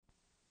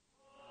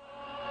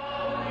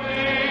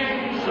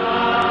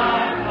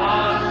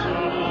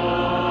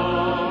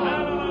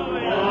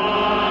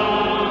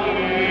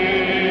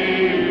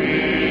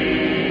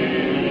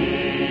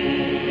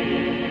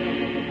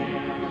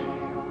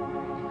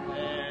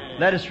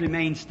Let us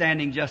remain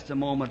standing just a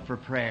moment for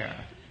prayer.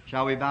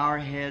 Shall we bow our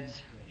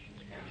heads?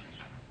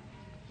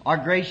 Our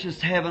gracious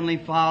Heavenly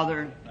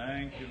Father,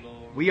 Thank you,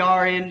 Lord. we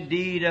are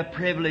indeed a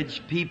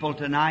privileged people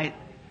tonight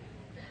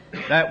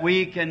that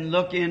we can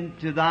look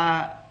into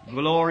Thy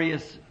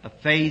glorious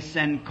face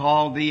and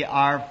call Thee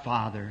our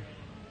Father,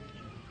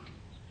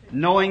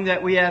 knowing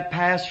that we have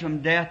passed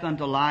from death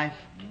unto life,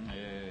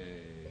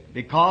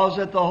 because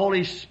that the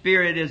Holy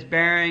Spirit is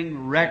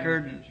bearing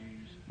record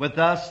with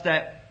us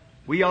that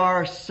we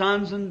are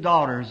sons and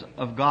daughters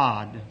of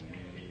God.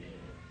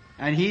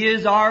 And He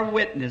is our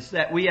witness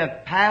that we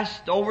have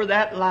passed over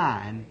that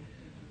line,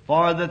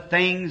 for the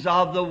things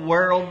of the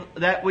world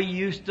that we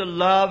used to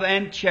love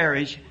and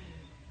cherish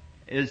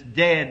is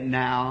dead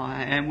now,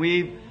 and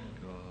we've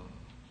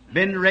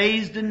been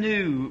raised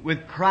anew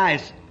with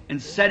Christ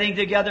and setting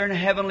together in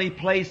heavenly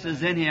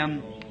places in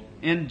Him,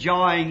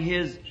 enjoying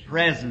His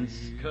presence.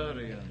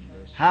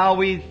 How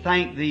we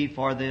thank Thee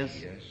for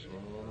this.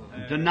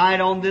 And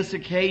tonight on this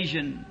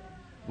occasion,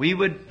 we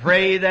would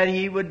pray that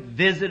He would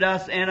visit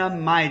us in a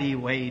mighty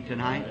way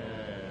tonight.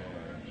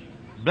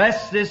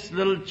 Bless this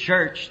little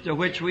church to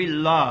which we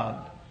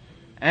love,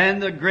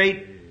 and the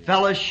great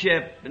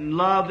fellowship and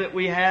love that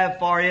we have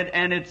for it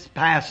and its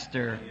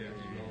pastor,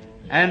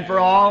 and for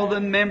all the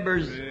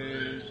members,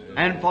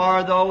 and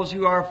for those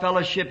who are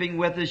fellowshipping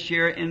with us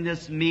here in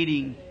this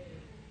meeting.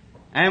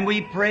 And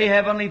we pray,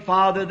 Heavenly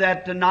Father,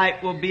 that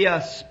tonight will be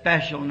a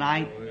special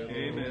night,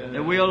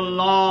 that we'll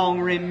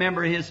long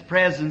remember His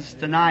presence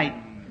tonight.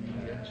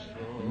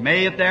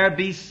 May if there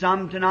be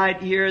some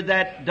tonight here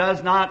that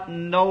does not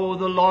know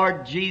the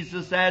Lord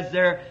Jesus as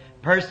their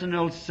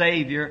personal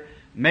Savior,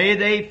 may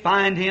they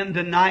find Him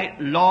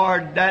tonight,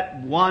 Lord,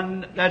 that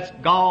one that's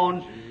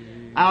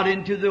gone out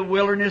into the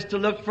wilderness to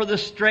look for the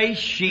stray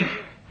sheep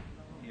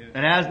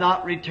that has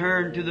not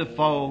returned to the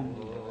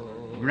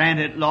fold. Grant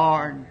it,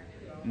 Lord.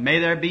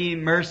 May there be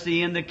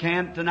mercy in the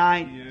camp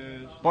tonight,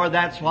 for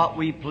that's what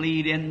we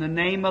plead. In the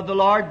name of the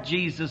Lord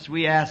Jesus,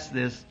 we ask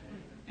this.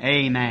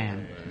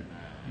 Amen.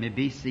 You may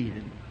be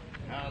seated.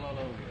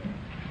 Hallelujah.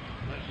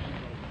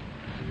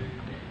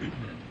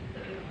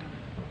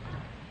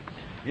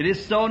 It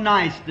is so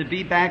nice to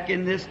be back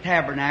in this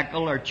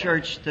tabernacle or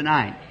church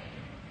tonight,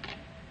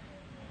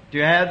 to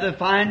have the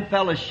fine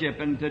fellowship.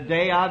 And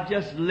today I've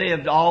just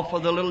lived off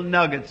of the little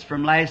nuggets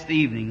from last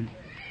evening,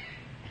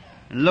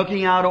 and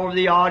looking out over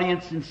the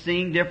audience and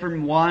seeing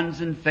different ones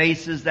and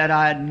faces that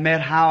I had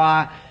met,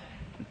 how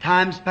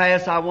times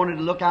past I wanted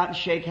to look out and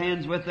shake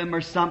hands with them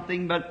or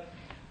something, but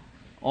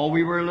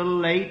we were a little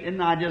late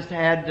and I just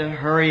had to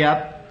hurry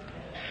up.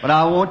 But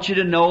I want you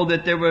to know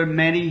that there were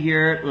many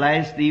here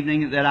last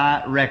evening that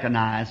I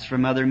recognized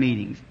from other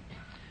meetings.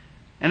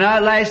 And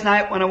last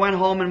night when I went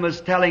home and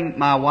was telling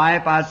my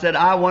wife, I said,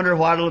 I wonder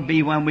what it'll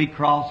be when we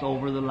cross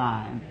over the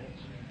line.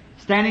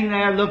 Standing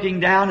there looking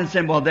down and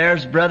saying, well,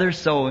 there's brother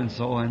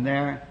so-and-so in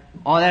there.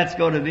 Oh, that's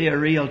going to be a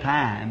real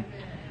time.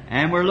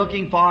 And we're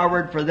looking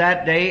forward for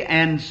that day,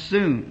 and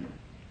soon.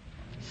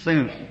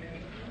 Soon.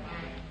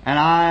 And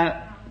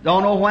I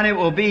don't know when it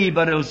will be,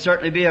 but it'll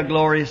certainly be a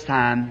glorious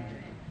time.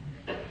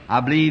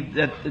 I believe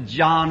that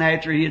John,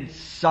 after he had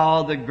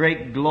saw the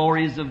great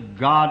glories of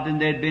God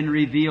and they'd been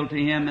revealed to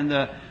him in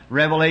the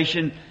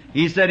Revelation,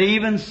 he said,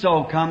 even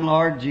so, come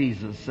Lord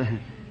Jesus.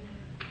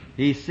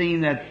 He's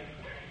seen that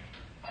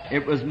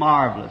it was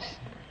marvelous.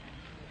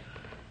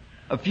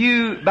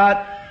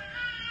 About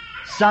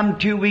some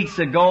 2 weeks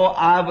ago,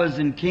 I was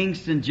in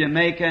Kingston,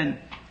 Jamaica, and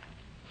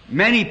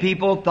many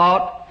people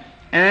thought,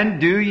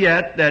 and do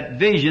yet, that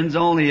visions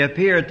only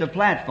appear at the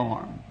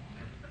platform.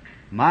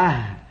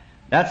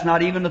 That's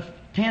not even a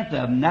tenth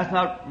of them. That's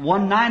not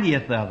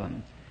 1/90th of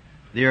them.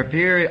 They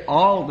appear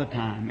all the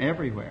time,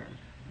 everywhere.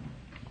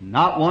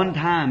 Not one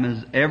time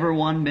has ever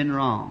one been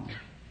wrong.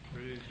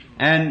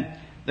 And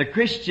the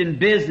Christian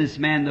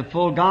businessman, the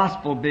full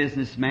gospel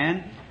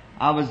businessman,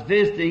 I was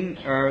visiting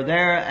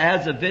there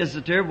as a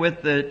visitor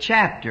with the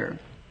chapter.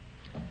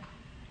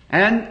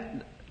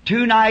 And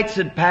 2 nights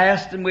had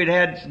passed and we'd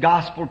had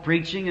gospel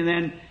preaching, and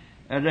then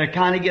to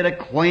kind of get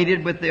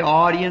acquainted with the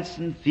audience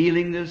and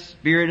feeling the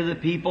spirit of the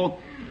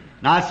people.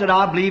 And I said,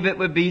 I believe it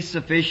would be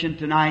sufficient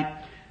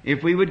tonight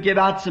if we would give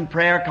out some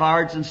prayer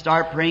cards and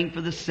start praying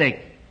for the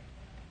sick.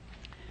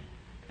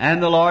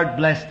 And the Lord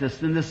blessed us.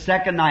 And the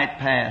second night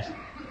passed.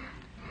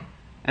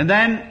 And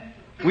then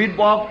we'd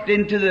walked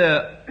into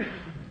the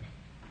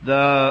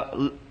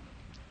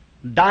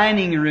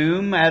dining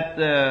room at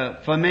the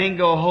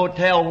Flamingo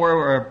Hotel,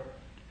 or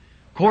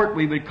court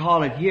we would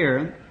call it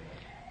here,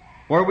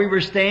 where we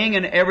were staying,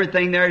 and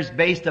everything there is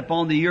based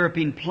upon the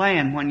European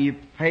plan. When you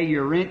pay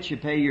your rent, you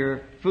pay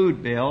your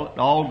food bill. It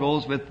all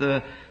goes with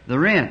the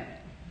rent.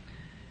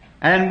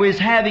 And we was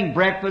having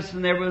breakfast,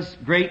 and there was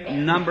a great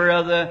number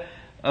of the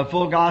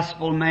full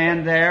gospel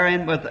man there,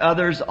 and with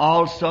others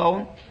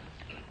also.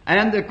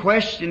 And the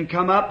question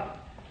come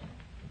up,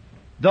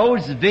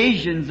 those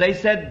visions, they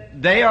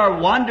said, they are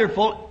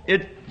wonderful.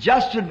 It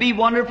just would be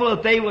wonderful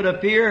if they would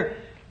appear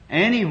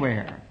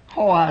anywhere.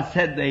 Oh, I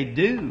said, they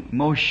do,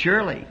 most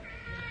surely.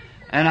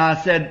 And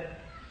I said,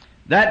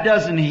 That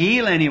doesn't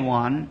heal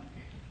anyone.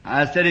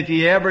 I said, if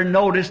you ever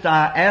noticed,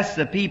 I asked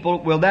the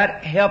people, will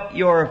that help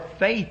your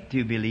faith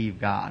to believe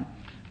God?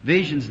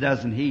 Visions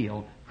doesn't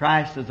heal.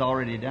 Christ has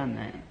already done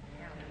that.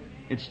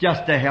 It's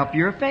just to help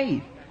your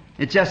faith.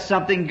 It's just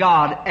something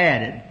God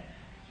added.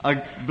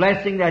 A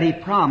blessing that He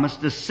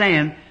promised to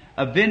send,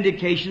 a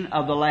vindication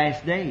of the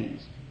last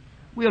days.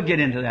 We'll get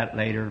into that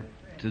later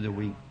to the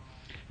week.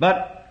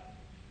 But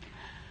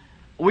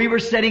we were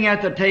sitting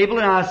at the table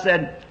and I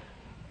said,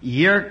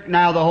 here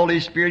now the Holy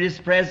Spirit is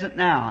present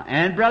now.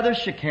 And Brother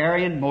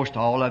Shakarian, most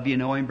all of you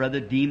know him, Brother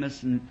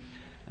Demas, and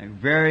a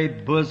very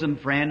bosom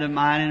friend of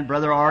mine, and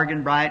Brother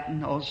Argan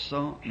Brighton,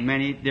 also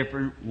many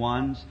different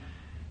ones.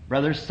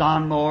 Brother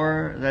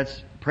Sonmore,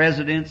 that's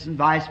presidents and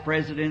vice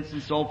presidents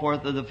and so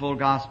forth of the Full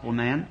Gospel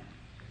Man.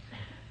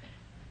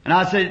 And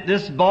I said,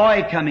 this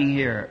boy coming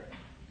here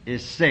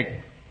is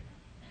sick,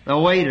 the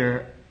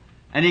waiter.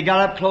 And he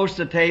got up close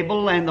to the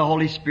table and the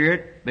Holy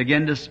Spirit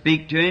began to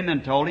speak to him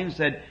and told him,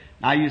 said,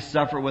 now you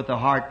suffer with a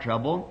heart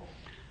trouble.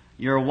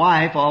 Your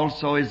wife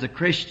also is a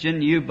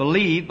Christian. You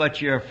believe,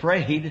 but you're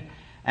afraid.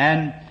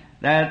 And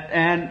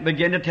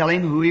began to tell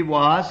him who he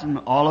was and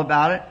all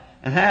about it.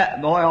 And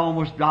that boy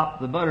almost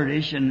dropped the butter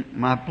dish in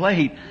my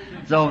plate.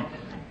 So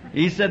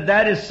he said,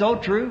 that is so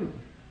true.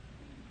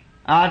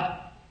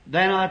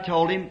 Then I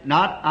told him,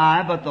 not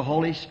I, but the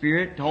Holy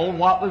Spirit told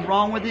what was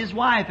wrong with his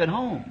wife at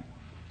home.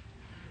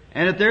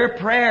 And at their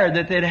prayer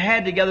that they'd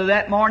had together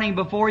that morning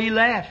before he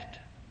left.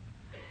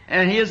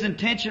 And his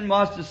intention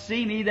was to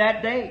see me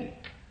that day.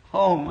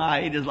 Oh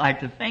my, he just like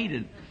to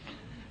fainted.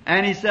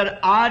 And he said,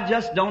 I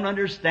just don't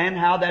understand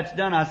how that's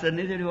done. I said,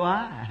 neither do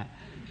I.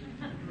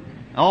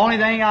 The only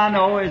thing I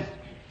know is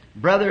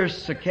Brother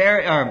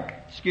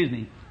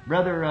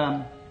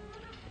Brother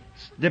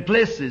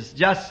Duplessis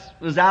just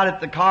was out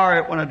at the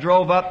car when I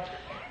drove up,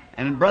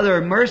 and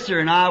Brother Mercer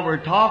and I were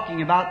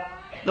talking about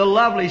the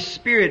lovely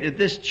spirit at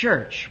this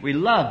church. We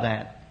love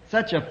that.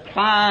 Such a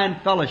fine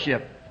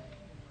fellowship.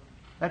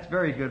 That's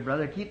very good,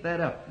 brother. Keep that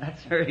up.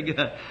 That's very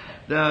good.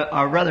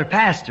 Our brother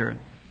pastor.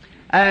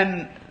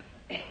 And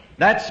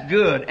that's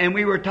good. And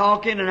we were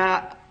talking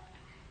and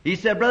he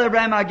said, Brother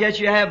Branham, I guess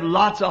you have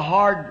lots of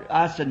hard.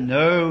 I said,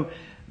 no.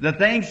 The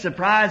thing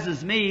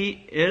surprises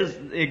me is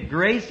the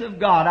grace of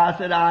God. I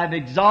said, I've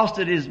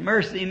exhausted His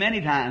mercy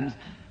many times,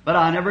 but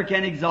I never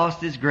can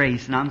exhaust His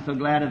grace. And I'm so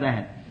glad of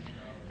that.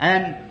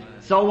 And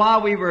so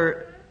while we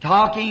were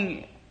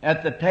talking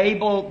at the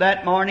table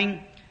that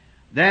morning,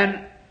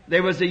 then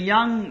there was a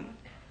young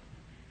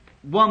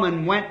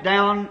woman went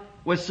down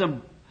with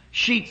some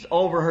sheets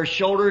over her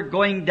shoulder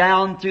going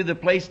down through the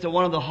place to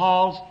one of the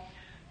halls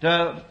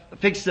to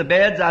fix the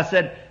beds. I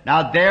said,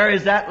 now there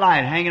is that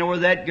light hanging over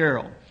that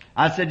girl.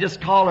 I said,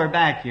 just call her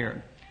back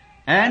here.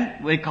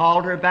 And we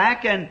called her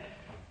back and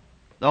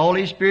the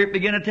Holy Spirit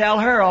began to tell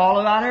her all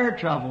about her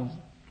troubles.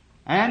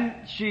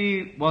 And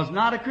she was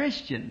not a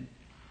Christian.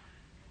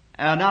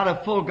 Not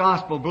a full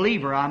gospel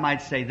believer, I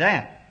might say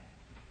that.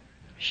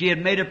 She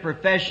had made a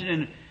profession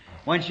and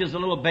when she was a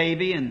little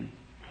baby and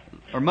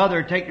her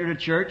mother had taken her to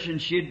church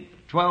and she'd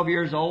 12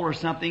 years old or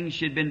something,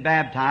 she'd been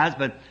baptized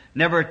but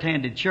never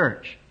attended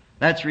church.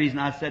 That's the reason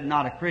I said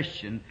not a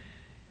Christian.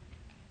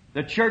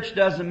 The church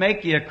doesn't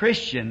make you a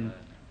Christian.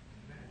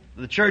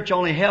 The church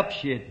only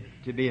helps you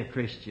to be a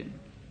Christian.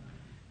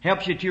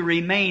 Helps you to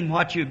remain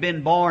what you've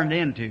been born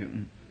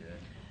into.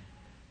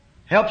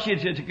 Helps you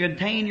to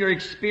contain your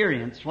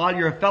experience while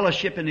you're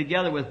fellowshipping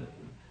together with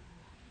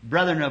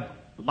brethren of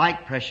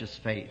like precious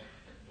faith.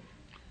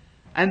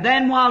 And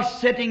then while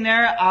sitting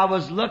there, I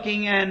was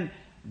looking and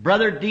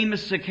Brother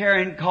Demas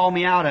Sakarian called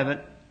me out of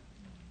it.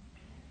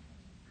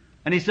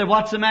 And he said,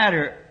 what's the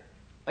matter?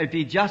 If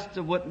he just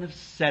wouldn't have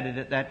said it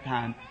at that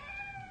time.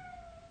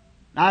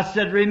 I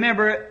said,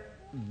 remember,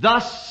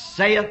 thus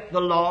saith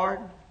the Lord.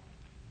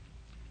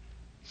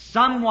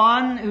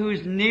 Someone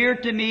who's near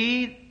to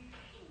me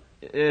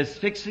is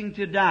fixing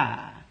to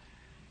die.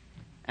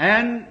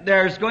 And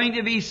there's going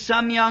to be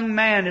some young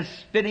man is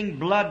spitting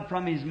blood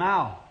from his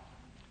mouth.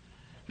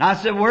 And I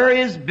said, where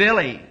is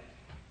Billy?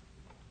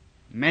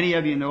 Many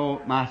of you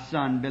know my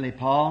son, Billy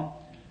Paul.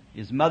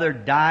 His mother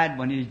died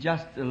when he was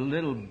just a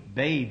little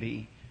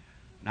baby.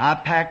 And I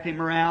packed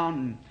him around.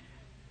 And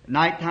at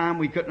nighttime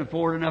we couldn't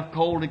afford enough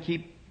coal to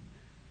keep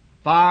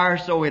fire,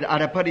 so I'd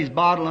have put his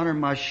bottle under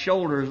my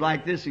shoulders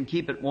like this and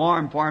keep it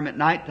warm for him at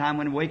nighttime.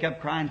 When he'd wake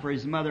up crying for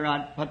his mother,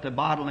 I'd put the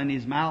bottle in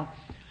his mouth.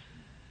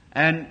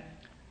 And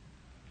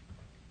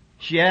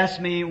she asked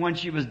me when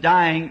she was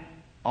dying,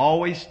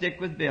 always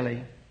stick with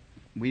Billy.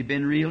 We've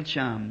been real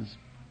chums.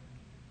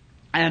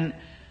 And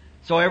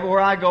so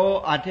everywhere I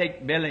go, I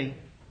take Billy.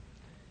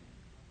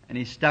 And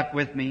he stuck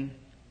with me.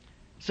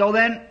 So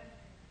then,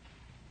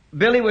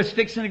 Billy was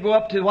fixing to go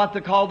up to what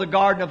they call the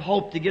Garden of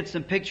Hope to get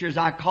some pictures.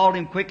 I called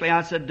him quickly.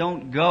 I said,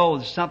 don't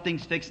go.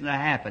 Something's fixing to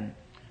happen.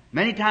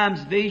 Many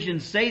times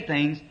visions say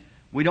things,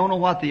 we don't know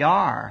what they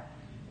are.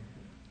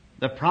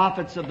 The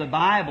prophets of the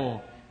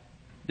Bible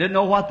didn't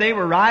know what they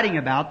were writing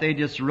about. They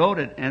just wrote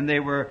it, and they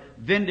were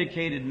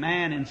vindicated,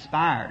 man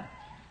inspired.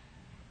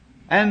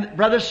 And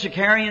Brother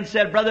Shakarian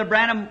said, Brother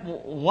Branham,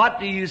 what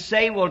do you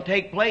say will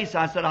take place?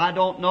 I said, I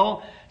don't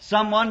know.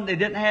 Someone, they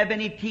didn't have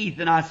any teeth,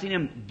 and I seen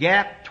him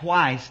gap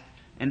twice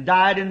and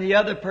died. And the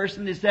other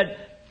person, they said,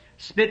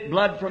 spit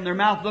blood from their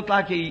mouth, looked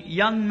like a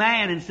young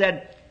man, and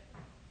said,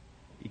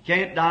 he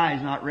can't die,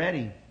 he's not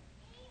ready.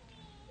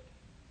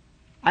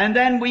 And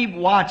then we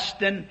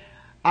watched, and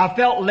I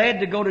felt led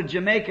to go to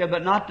Jamaica,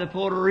 but not to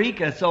Puerto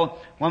Rico. So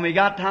when we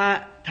got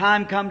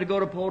time come to go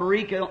to Puerto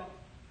Rico,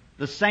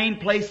 the same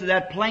place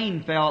that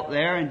plane fell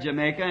there in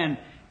Jamaica and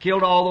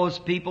killed all those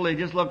people, they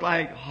just looked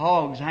like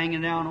hogs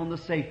hanging down on the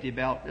safety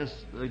belt. Just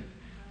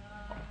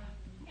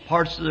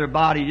parts of their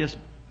body just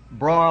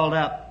broiled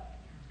up.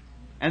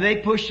 And they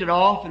pushed it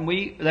off, and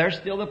there's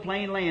still the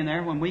plane laying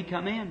there when we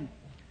come in.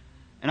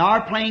 And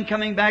our plane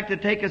coming back to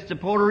take us to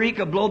Puerto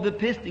Rico blowed the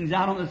pistons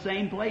out on the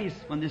same place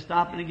when they're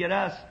stopping to get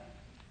us.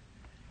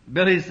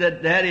 Billy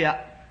said, Daddy,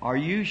 are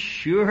you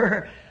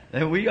sure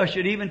that we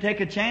should even take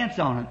a chance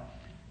on it?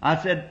 I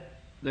said,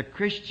 the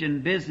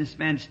Christian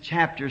Businessman's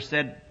chapter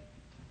said,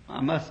 I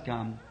must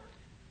come.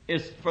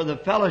 It's for the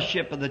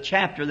fellowship of the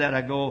chapter that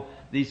I go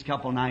these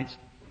couple nights.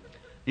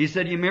 He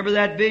said, you remember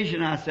that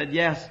vision? I said,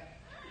 yes.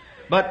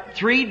 But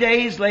 3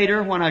 days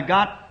later when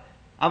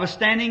I was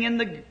standing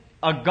in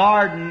a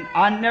garden.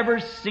 I'd never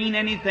seen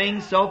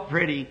anything so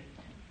pretty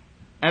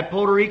at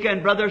Puerto Rico.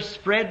 And Brother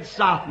Fred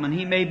Sothman,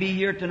 he may be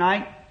here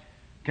tonight,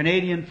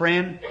 Canadian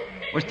friend,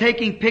 was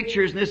taking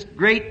pictures in this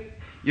great,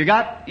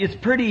 it's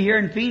pretty here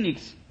in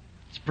Phoenix.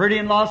 It's pretty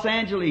in Los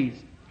Angeles.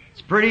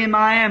 It's pretty in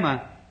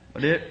Miami.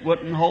 But it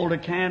wouldn't hold a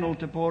candle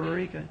to Puerto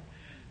Rico.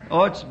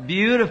 Oh, it's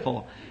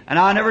beautiful. And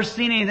I've never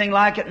seen anything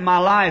like it in my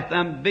life.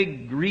 Them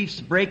big reefs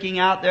breaking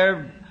out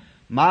there,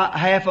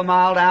 half a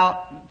mile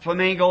out,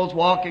 flamingos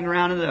walking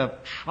around in the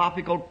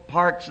tropical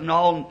parks and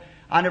all.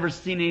 I've never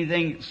seen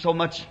anything so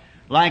much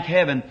like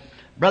heaven.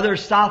 Brother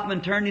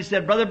Southman turned, he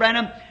said, Brother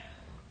Branham,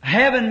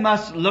 heaven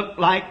must look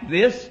like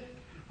this.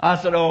 I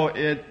said, oh,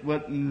 it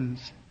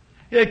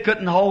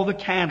couldn't hold the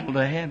candle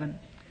to heaven.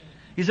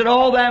 He said,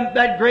 oh,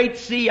 that great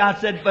sea. I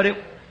said, but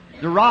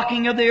the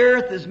rocking of the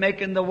earth is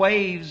making the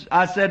waves.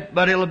 I said,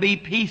 but it'll be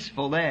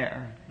peaceful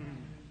there.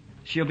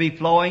 She'll be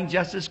flowing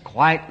just as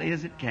quietly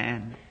as it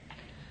can.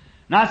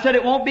 And I said,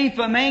 it won't be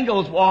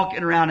flamingos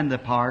walking around in the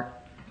park.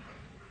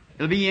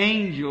 It'll be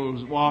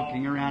angels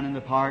walking around in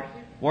the park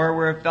where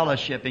we're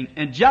fellowshipping.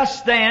 And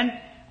just then,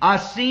 I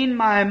seen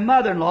my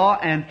mother-in-law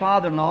and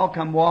father-in-law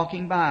come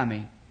walking by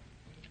me.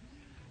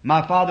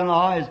 My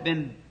father-in-law has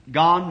been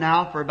gone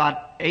now for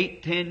about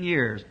 8-10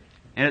 years.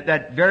 And at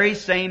that very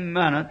same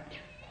minute,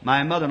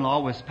 my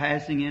mother-in-law was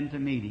passing in to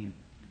meet him.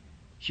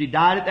 She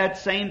died at that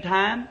same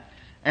time.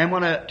 And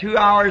 2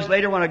 hours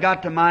later, when I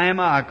got to Miami,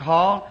 I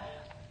called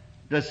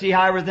to see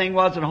how everything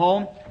was at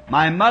home.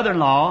 My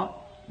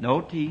mother-in-law,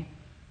 no teeth,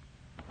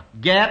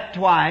 gapped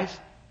twice,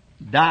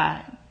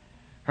 died.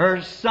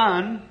 Her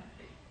son,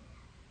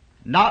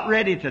 not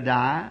ready to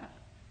die,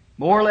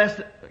 more or less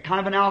kind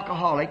of an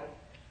alcoholic,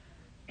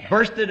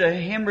 bursted a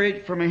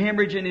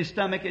hemorrhage in his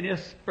stomach and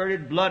just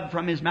spurted blood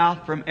from his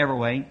mouth from every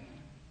way.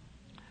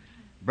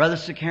 Brother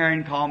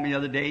Sakarian called me the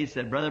other day. He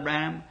said, Brother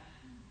Branham,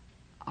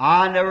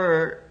 I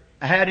never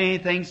had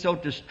anything so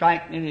to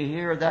strike me to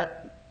hear that.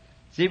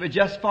 See, it was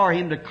just for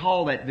him to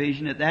call that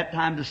vision at that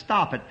time to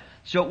stop it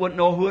so it wouldn't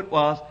know who it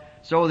was,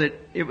 so that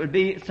it would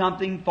be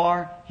something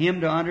for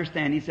him to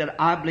understand. He said,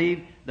 I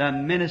believe the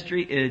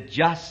ministry is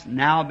just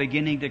now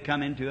beginning to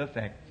come into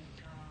effect.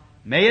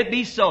 May it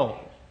be so.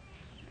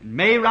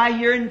 May right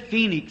here in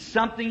Phoenix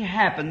something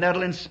happen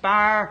that'll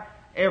inspire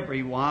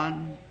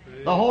everyone.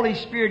 The Holy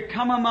Spirit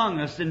come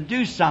among us and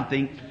do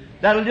something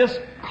that'll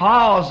just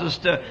cause us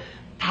to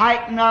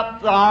tighten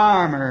up the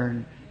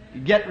armor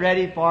and get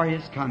ready for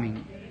His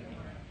coming.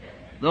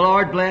 The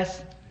Lord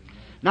bless.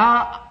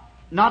 Now,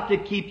 not to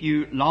keep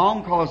you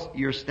long because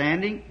you're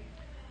standing,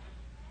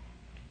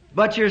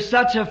 but you're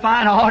such a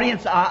fine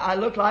audience, I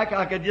look like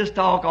I could just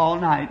talk all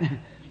night.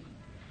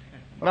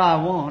 But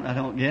I won't, I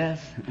don't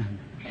guess.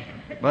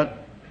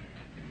 But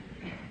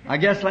I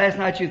guess last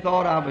night you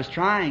thought I was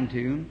trying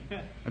to.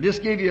 I'll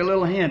just give you a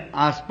little hint.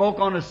 I spoke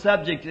on a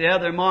subject the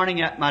other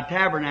morning at my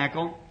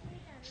tabernacle.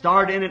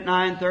 Started in at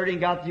 9:30 and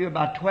got through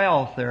about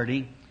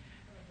 12:30.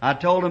 I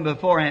told them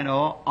beforehand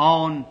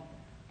on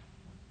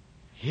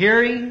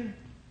hearing,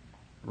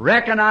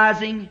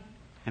 recognizing,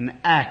 and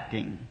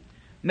acting.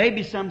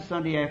 Maybe some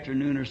Sunday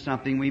afternoon or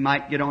something we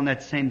might get on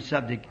that same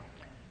subject.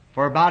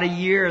 For about a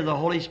year the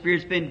Holy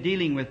Spirit's been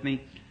dealing with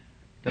me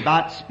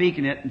about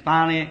speaking it, and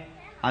finally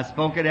I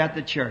spoke it at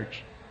the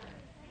church.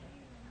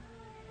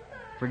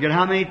 Forget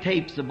how many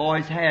tapes the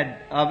boys had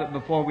of it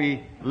before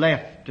we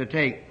left to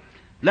take.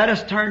 Let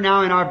us turn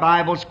now in our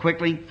Bibles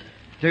quickly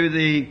to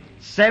the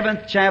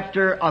 7th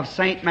chapter of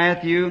St.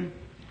 Matthew,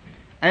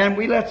 and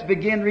let's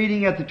begin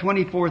reading at the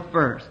 24th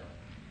verse.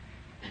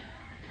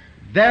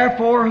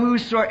 Therefore,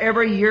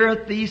 whosoever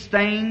heareth these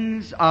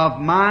things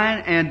of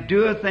mine and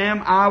doeth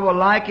them, I will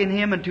liken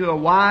him unto a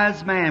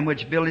wise man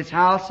which built his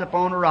house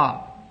upon a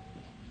rock.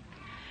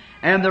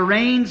 And the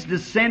rains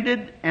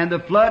descended, and the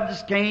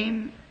floods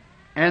came,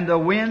 and the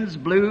winds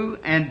blew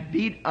and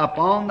beat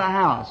upon the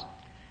house,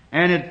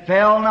 and it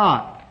fell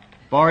not,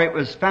 for it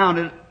was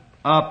founded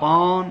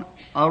upon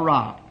a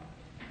rock.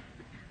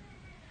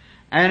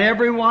 And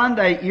every one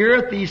that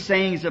heareth these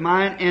sayings of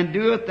mine, and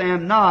doeth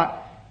them not,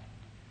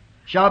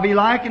 shall be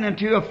likened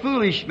unto a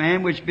foolish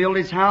man which built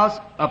his house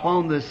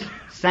upon the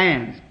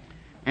sands.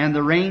 And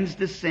the rains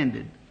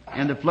descended,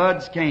 and the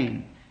floods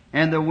came,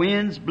 and the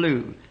winds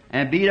blew,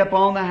 and beat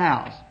upon the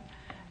house,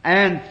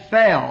 and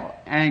fell,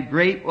 and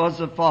great was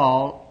the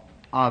fall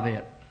of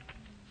it.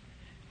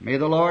 May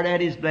the Lord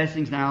add His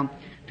blessings now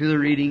to the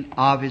reading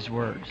of His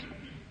words.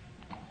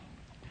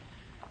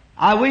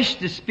 I wish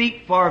to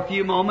speak for a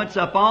few moments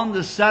upon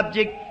the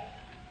subject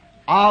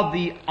of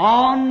the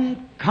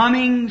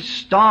oncoming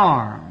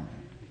storm.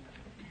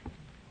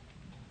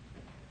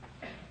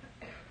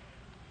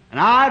 And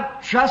I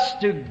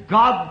trust to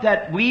God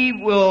that we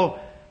will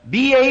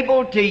be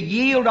able to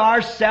yield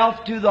ourselves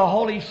to the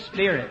Holy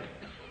Spirit.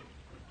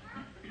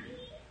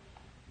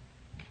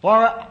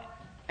 For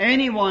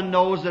anyone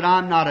knows that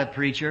I'm not a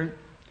preacher.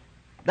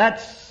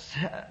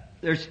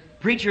 There's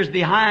preachers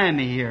behind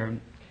me here.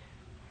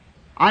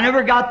 I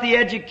never got the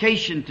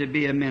education to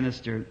be a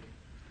minister.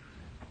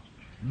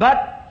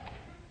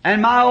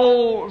 And my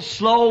old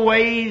slow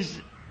ways,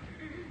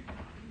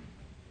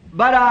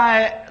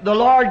 the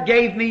Lord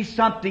gave me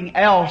something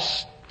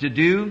else to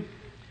do.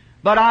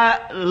 But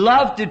I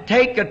love to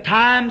take a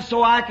time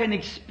so I can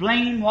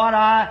explain what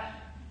I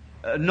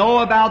know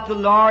about the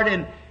Lord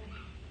and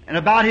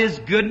about His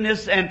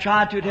goodness and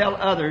try to tell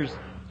others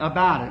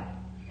about it.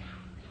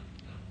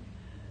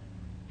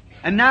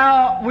 And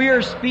now we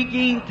are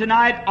speaking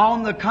tonight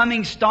on the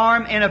coming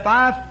storm, and if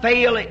I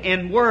fail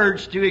in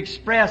words to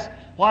express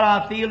what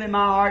I feel in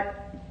my heart,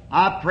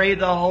 I pray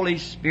the Holy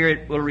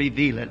Spirit will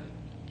reveal it.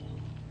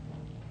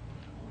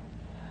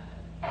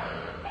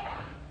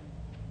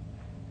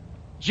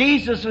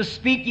 Jesus was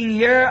speaking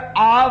here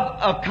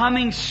of a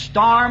coming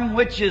storm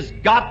which has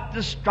got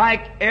to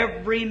strike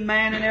every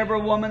man and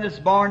every woman that's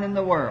born in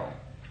the world.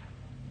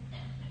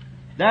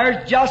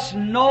 There's just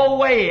no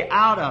way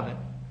out of it.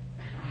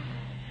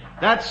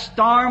 That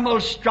storm will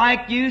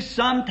strike you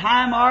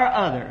sometime or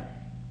other.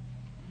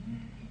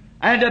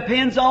 And it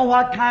depends on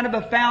what kind of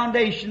a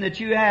foundation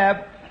that you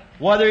have,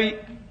 whether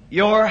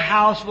your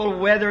house will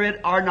weather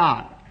it or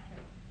not.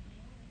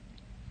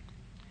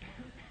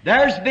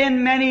 There's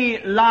been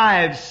many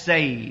lives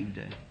saved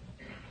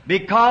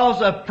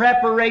because of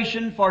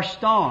preparation for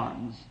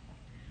storms.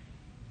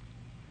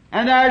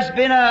 And there's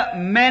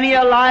been many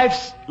a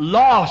life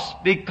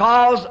lost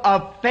because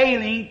of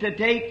failing to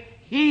take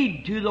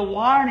heed to the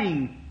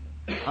warning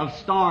of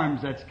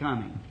storms that's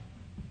coming.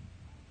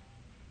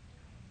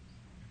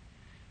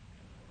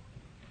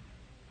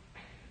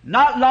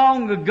 Not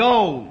long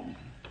ago,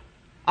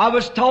 I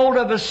was told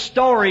of a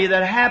story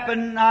that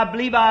happened, I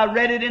believe I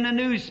read it in a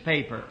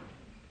newspaper,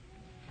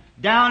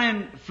 down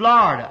in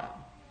Florida.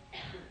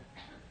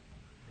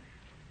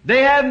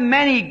 They have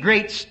many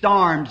great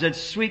storms that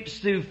sweeps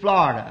through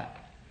Florida.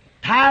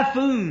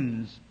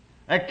 Typhoons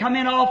that come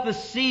in off the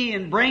sea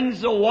and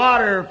brings the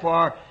water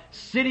for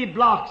city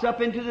blocks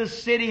up into the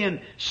city and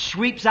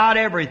sweeps out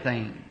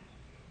everything.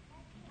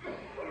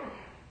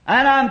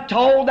 And I'm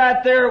told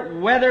that their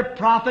weather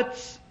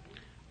prophets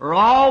are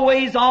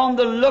always on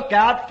the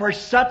lookout for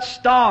such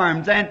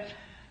storms, and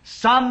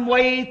some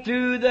way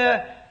through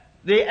the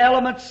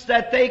elements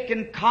that they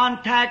can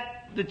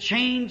contact the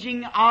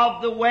changing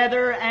of the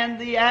weather and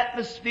the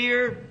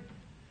atmosphere,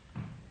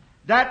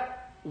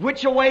 that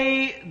which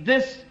way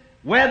this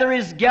weather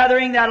is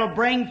gathering that'll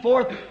bring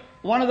forth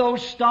one of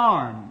those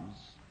storms.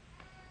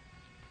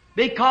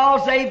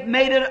 Because they've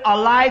made it a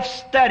life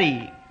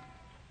study,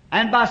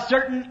 and by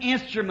certain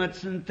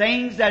instruments and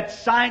things that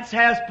science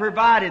has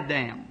provided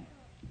them.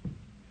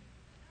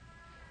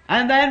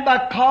 And then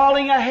by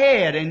calling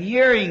ahead and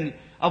hearing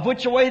of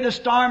which way the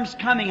storm's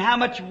coming, how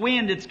much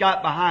wind it's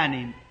got behind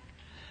him,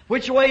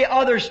 which way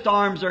other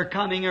storms are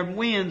coming or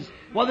winds,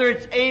 whether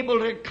it's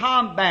able to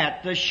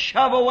combat, to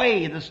shove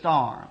away the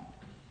storm.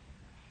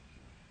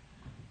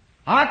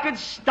 I could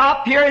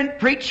stop here and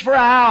preach for an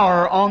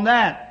hour on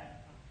that.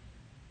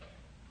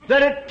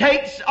 That it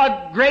takes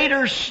a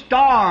greater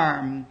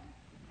storm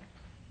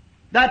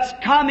that's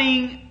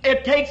coming,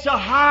 it takes a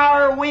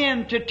higher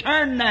wind to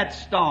turn that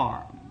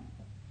storm.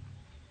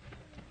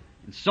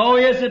 And so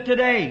is it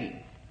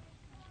today.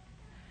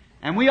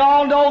 And we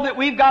all know that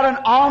we've got an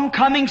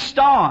oncoming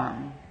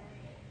storm.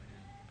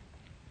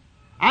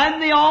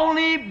 And the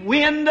only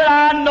wind that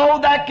I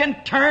know that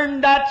can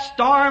turn that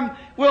storm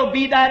will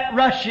be that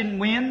rushing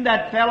wind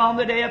that fell on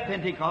the day of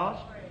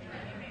Pentecost.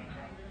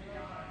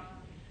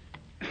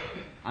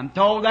 I'm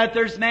told that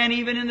there's men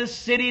even in the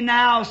city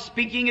now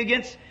speaking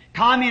against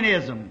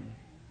communism.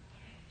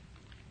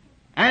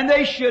 And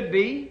they should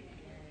be.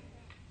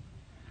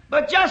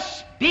 But just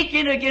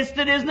speaking against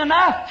it isn't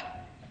enough.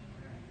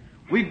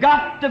 We've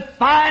got to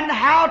find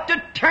how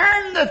to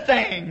turn the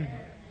thing.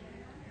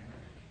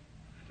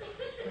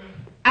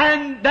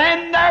 And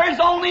then there's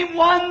only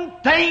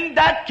one thing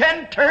that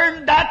can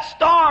turn that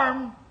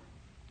storm.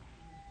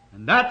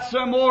 And that's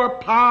a more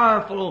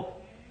powerful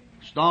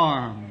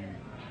storm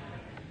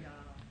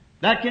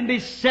that can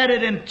beset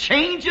it and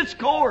change its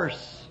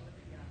course.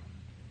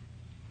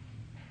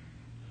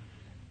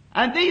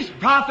 And these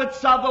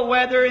prophets of the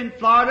weather in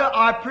Florida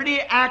are pretty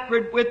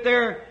accurate with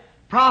their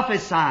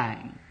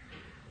prophesying.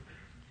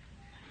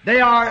 They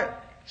are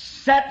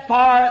set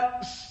for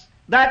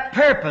that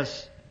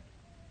purpose,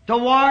 to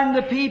warn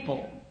the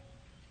people.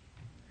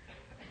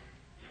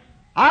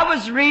 I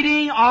was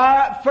reading,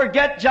 or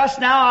forget just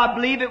now, I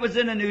believe it was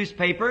in a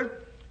newspaper,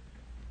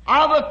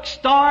 of a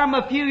storm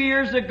a few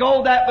years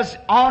ago that was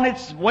on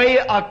its way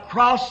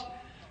across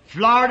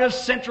Florida,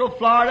 central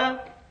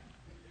Florida.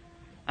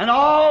 And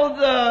all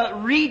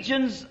the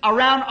regions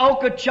around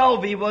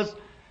Okeechobee was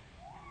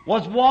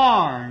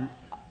warned.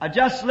 I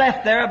just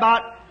left there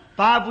about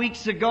 5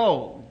 weeks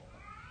ago.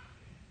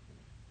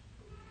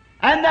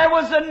 And there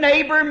was a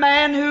neighbor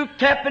man who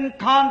kept in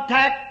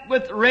contact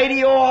with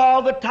radio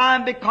all the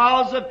time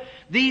because of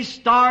these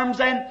storms,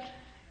 and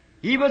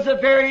he was a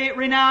very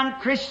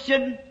renowned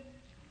Christian.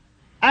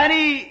 And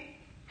he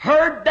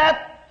heard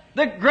that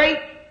the great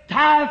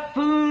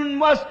typhoon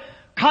was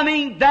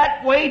coming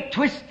that way,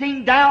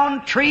 twisting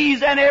down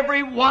trees, and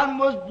everyone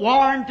was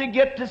warned to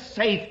get to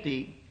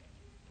safety.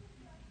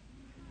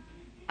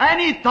 And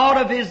he thought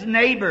of his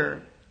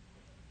neighbor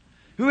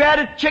who had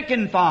a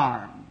chicken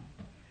farm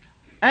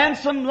and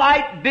some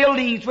light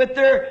buildings with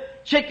their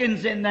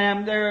chickens in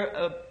them,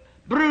 their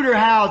brooder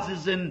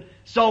houses and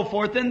so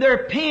forth, and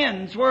their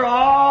pens where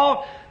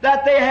all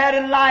that they had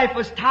in life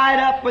was tied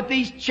up with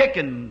these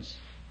chickens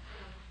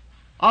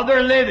of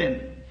their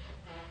living.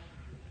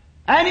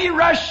 And he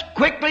rushed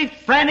quickly,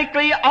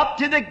 frantically up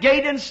to the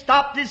gate and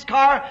stopped his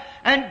car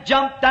and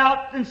jumped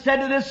out and said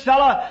to this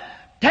fellow,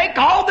 "Take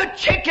all the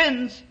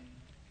chickens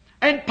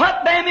and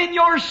put them in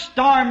your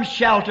storm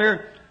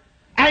shelter,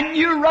 and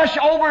you rush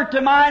over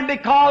to mine,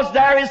 because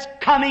there is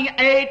coming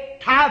a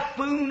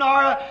typhoon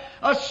or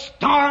a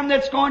storm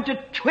that's going to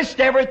twist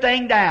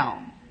everything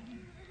down."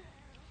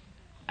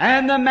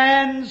 And the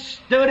man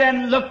stood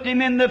and looked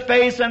him in the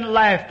face and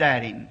laughed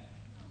at him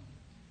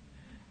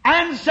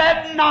and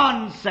said,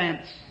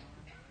 "Nonsense.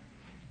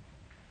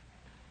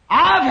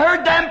 I've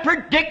heard them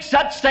predict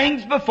such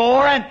things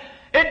before, and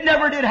it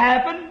never did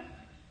happen."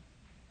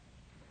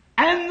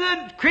 And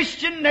the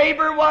Christian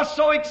neighbor was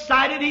so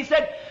excited, he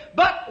said,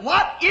 "But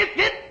what if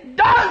it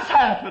does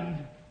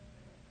happen?"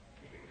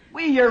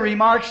 We hear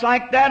remarks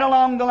like that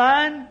along the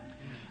line.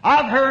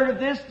 "I've heard of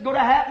this going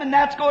to happen,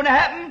 that's going to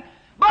happen."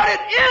 But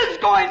it is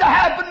going to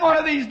happen one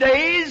of these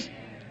days.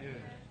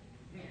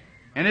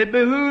 And it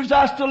behooves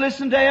us to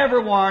listen to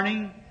every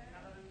warning.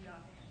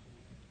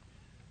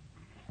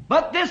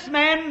 But this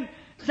man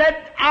said,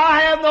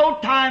 "I have no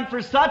time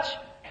for such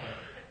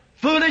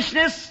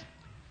foolishness.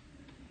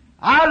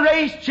 I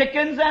raise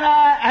chickens and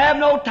I have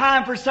no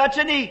time for such."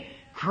 And he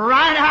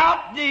cried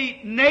out. The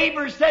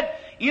neighbor said,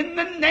 "In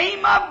the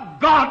name of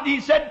God,"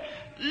 he said,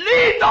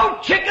 "leave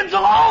those chickens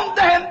alone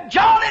then,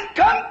 John, and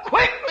come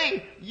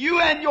quickly, you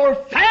and your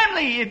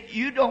family, if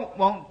you don't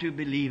want to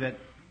believe it.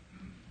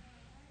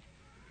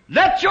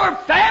 Let your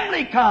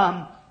family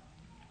come."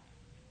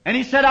 And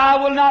he said, "I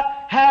will not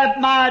have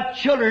my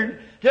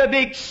children to be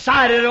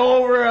excited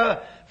over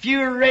a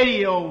few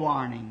radio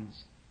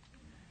warnings.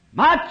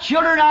 My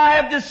children, I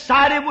have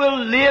decided, will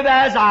live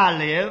as I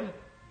live.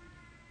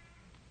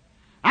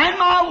 And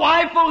my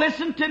wife will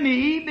listen to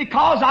me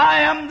because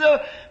I am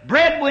the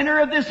breadwinner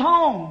of this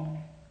home.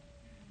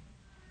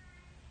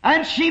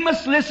 And she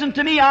must listen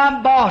to me.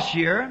 I'm boss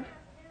here.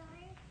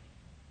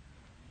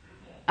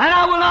 And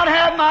I will not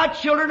have my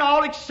children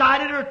all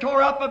excited or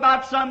tore up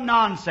about some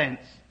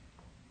nonsense."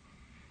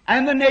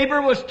 And the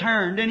neighbor was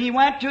turned, and he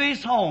went to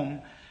his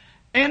home,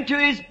 into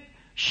his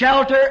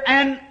shelter,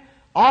 and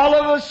all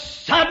of a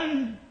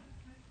sudden,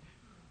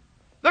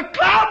 the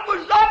cloud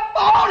was up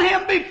on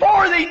him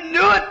before they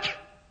knew it.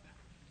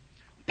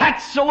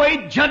 That's the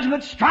way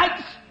judgment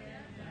strikes.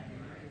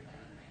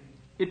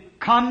 It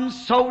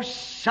comes so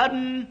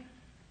sudden,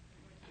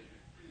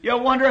 you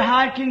wonder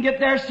how it can get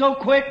there so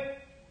quick.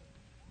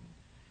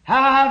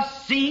 How I've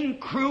seen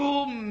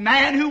cruel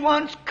man who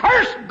once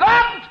cursed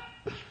God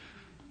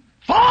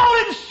fall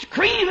and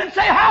scream and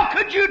say, "How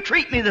could you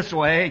treat me this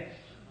way?"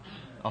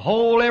 The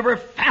whole, every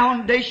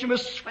foundation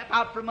was swept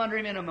out from under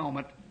him in a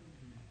moment.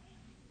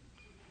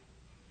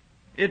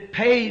 It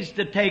pays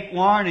to take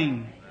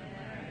warning.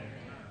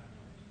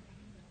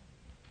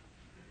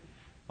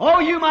 Oh,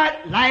 you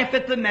might laugh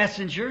at the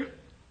messenger.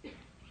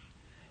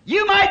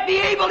 You might be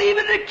able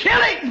even to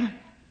kill him.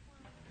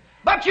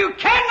 But you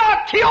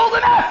cannot kill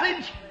the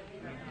message.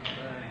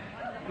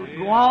 It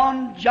will go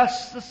on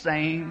just the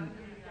same.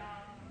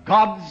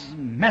 God's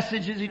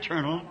message is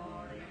eternal.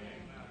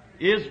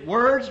 His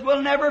words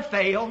will never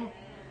fail.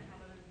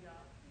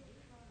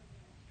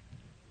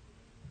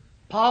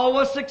 Paul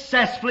was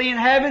successfully in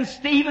having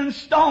Stephen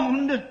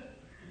stoned.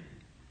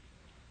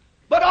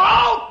 But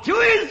all to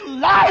his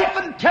life,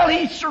 until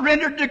he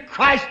surrendered to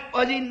Christ,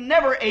 was he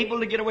never able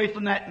to get away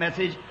from that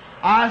message.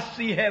 I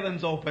see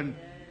heavens open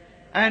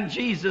and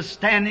Jesus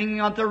standing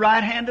at the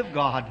right hand of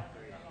God.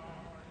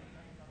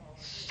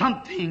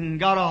 something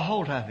got a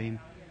hold of him.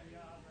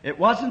 It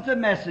wasn't the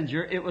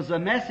messenger, it was a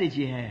message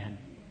he had.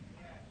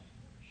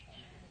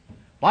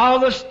 While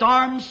the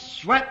storm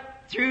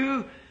swept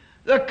through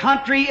the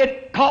country,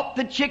 it caught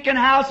the chicken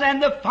house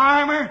and the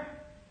farmer,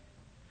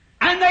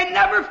 and they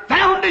never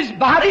found his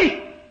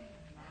body.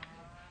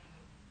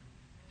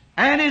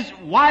 And his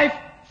wife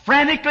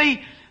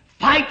frantically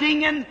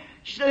fighting, and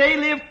they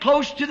lived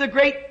close to the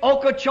great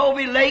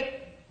Okeechobee Lake,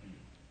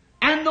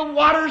 and the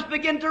waters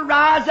began to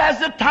rise as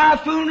the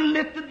typhoon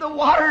lifted the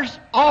waters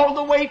all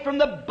the way from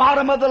the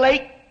bottom of the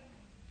lake.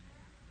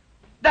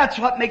 That's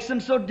what makes them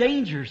so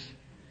dangerous.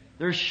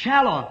 They're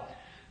shallow.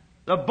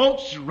 The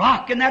boats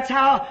rock, and that's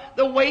how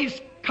the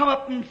waves come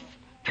up and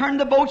turn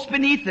the boats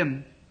beneath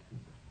them.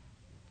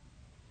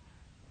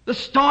 The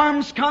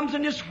storms comes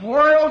and just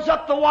whirls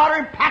up the water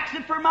and packs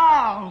it for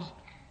miles.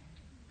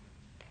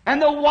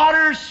 And the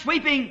water's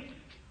sweeping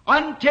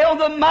until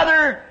the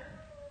mother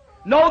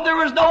knew there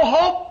was no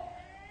hope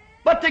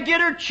but to get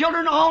her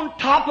children on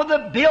top of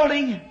the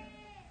building.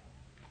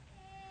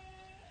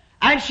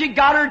 And she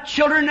got her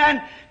children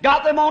and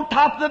got them on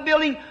top of the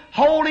building,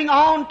 holding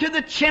on to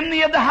the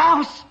chimney of the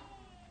house.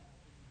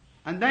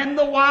 And then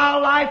the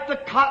wildlife, the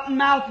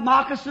cottonmouth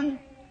moccasin,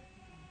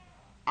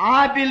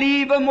 I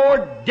believe a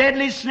more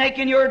deadly snake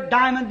than your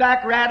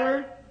diamondback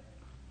rattler,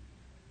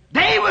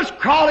 they was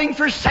crawling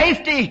for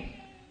safety.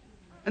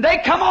 And they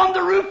come on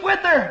the roof with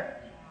her.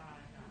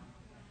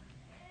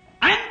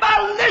 And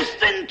by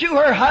listening to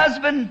her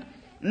husband,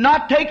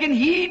 not taking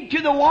heed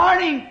to the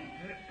warning,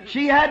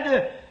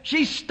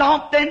 she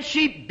stomped and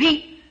she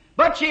beat,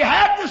 but she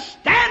had to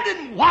stand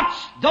and watch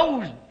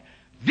those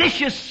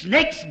vicious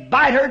snakes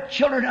bite her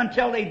children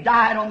until they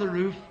died on the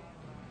roof.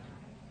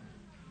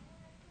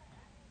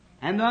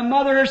 And the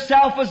mother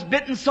herself was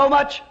bitten so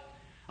much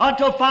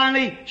until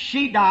finally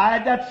she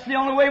died. That's the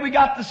only way we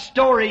got the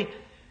story.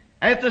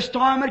 If the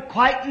storm had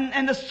quietened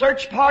and the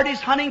search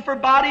parties hunting for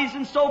bodies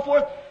and so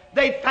forth,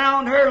 they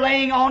found her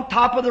laying on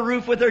top of the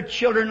roof with her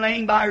children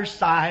laying by her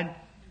side.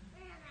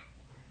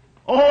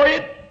 Oh,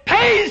 it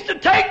pays to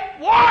take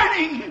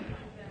warning.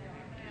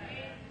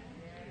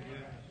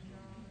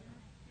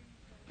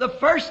 The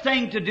first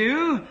thing to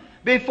do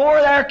before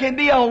there can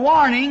be a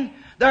warning,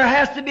 there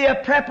has to be a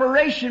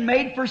preparation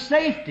made for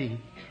safety.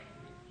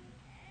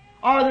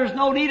 Or there's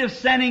no need of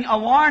sending a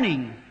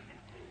warning.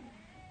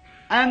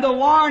 And the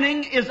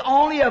warning is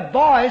only a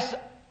voice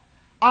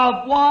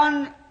of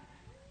one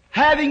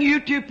having you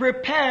to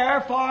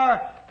prepare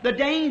for the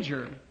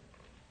danger.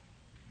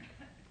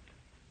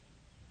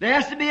 There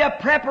has to be a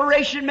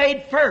preparation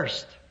made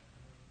first.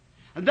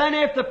 And then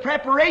if the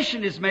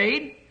preparation is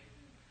made,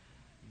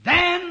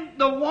 then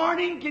the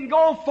warning can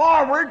go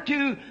forward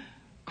to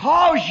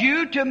cause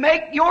you to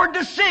make your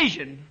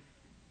decision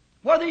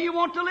whether you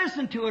want to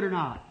listen to it or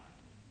not.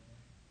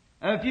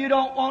 If you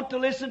don't want to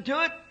listen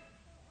to it,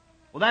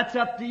 well, that's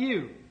up to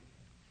you.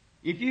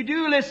 If you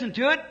do listen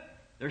to it,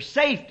 there's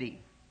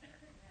safety.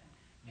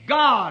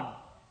 God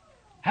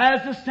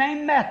has the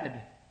same method.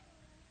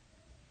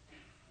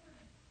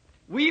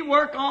 We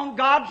work on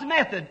God's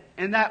method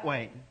in that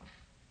way.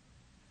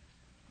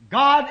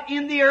 God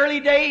in the early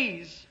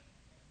days,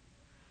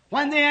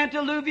 when the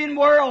antediluvian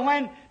world,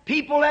 when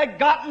people had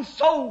gotten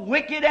so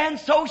wicked and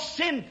so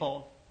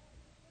sinful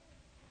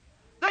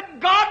that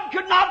God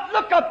could not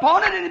look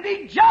upon it and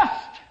be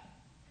just.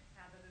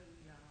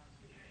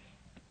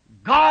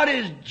 God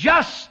is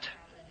just.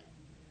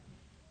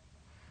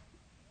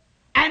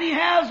 And He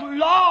has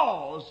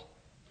laws.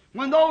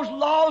 When those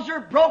laws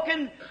are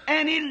broken,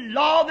 any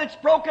law that's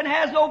broken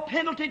has no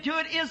penalty to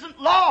it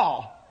isn't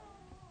law.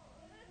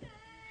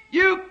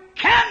 You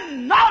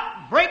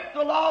cannot break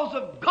the laws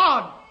of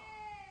God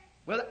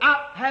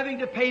without having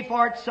to pay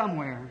for it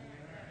somewhere.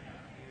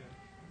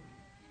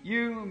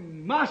 You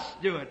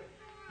must do it.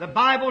 The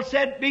Bible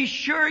said, be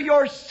sure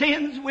your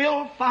sins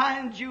will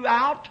find you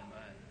out.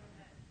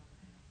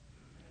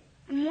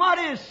 And what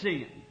is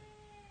sin?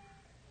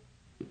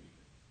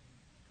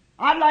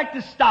 I'd like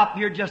to stop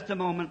here just a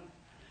moment.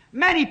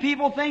 Many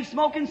people think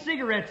smoking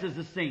cigarettes is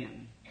a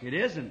sin. It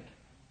isn't.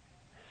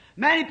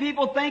 Many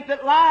people think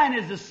that lying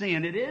is a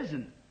sin. It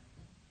isn't.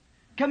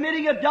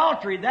 Committing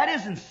adultery, that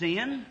isn't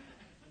sin.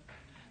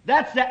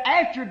 That's the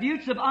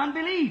attributes of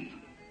unbelief.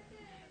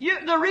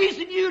 The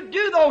reason you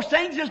do those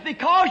things is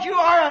because you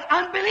are an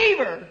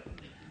unbeliever.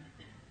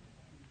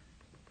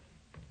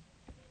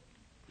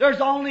 There's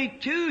only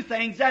two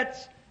things.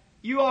 That's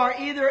you are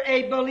either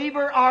a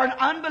believer or an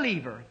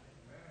unbeliever.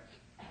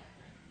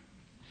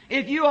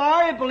 If you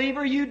are a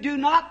believer, you do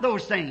not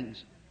those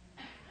things.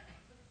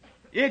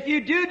 If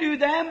you do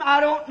them, I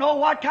don't know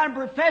what kind of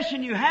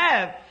profession you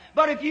have,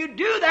 but if you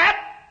do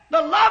that,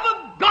 the love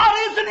of God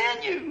isn't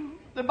in you.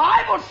 The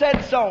Bible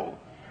said so.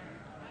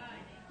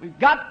 We've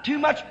got too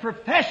much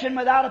profession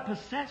without a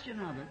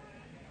possession of it.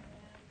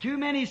 Too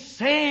many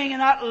saying and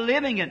not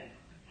living it.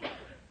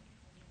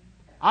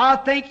 I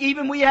think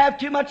even we have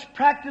too much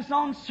practice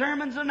on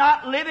sermons and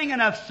not living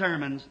enough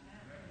sermons.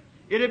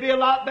 It'd be a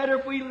lot better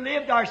if we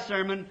lived our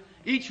sermon.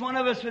 Each one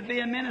of us would be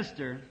a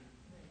minister.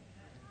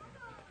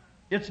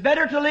 It's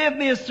better to live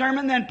me a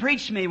sermon than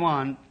preach me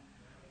one.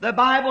 The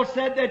Bible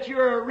said that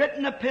you're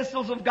written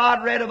epistles of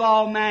God read of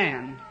all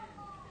man.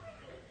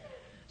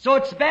 So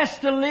it's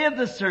best to live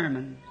the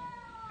sermon.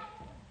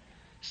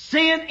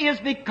 Sin is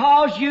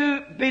because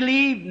you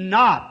believe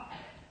not.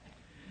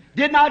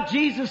 Did not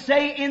Jesus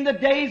say in the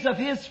days of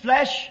His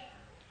flesh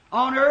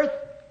on earth,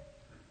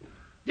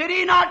 did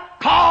He not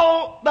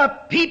call the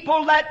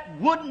people that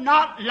would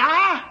not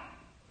lie,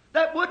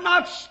 that would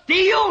not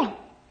steal,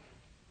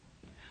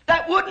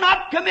 that would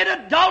not commit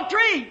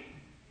adultery,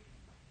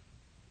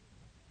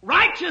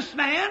 righteous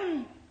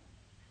man,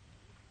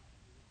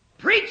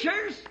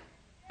 preachers,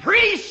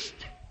 priests?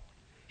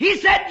 He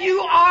said,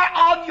 you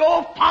are of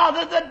your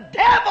father the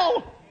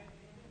devil,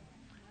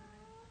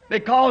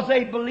 because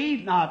they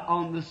believe not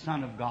on the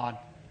Son of God.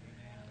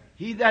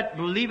 He that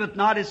believeth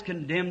not is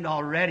condemned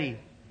already.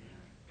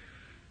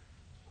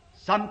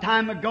 Some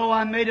time ago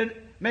I made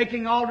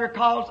making altar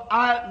calls.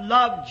 I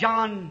love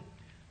John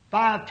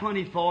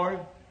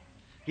 5:24.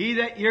 He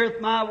that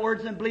heareth my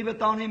words and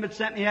believeth on Him that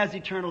sent me has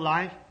eternal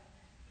life,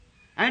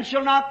 and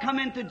shall not come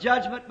into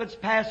judgment, but is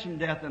passed from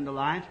death unto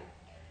life.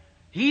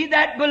 He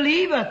that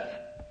believeth.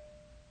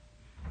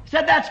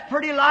 Said that's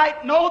pretty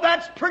light. No,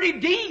 that's pretty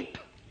deep.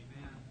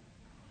 Amen.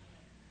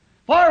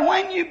 For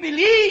when you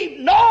believe,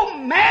 no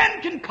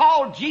man can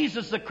call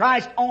Jesus the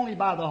Christ, only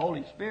by the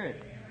Holy Spirit.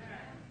 Amen.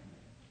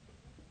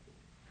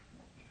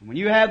 And when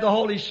you have the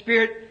Holy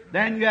Spirit,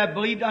 then you have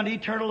believed unto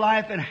eternal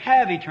life and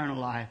have eternal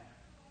life.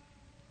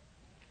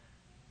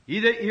 He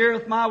that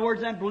heareth my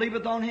words and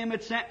believeth on Him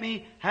that sent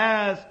me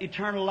has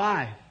eternal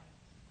life,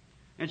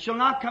 and shall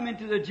not come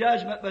into the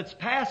judgment, but is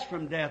passed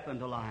from death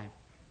unto life.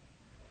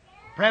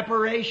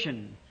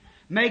 Preparation,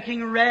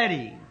 making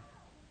ready.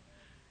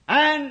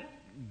 And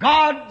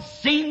God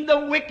seen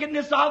the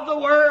wickedness of the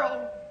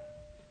world,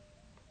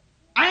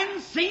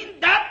 and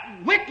seen that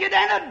wicked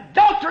and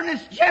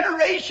adulterous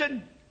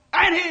generation,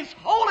 and His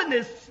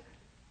holiness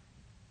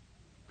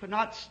could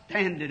not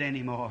stand it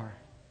anymore.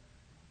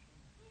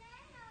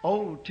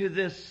 Oh, to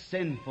this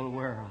sinful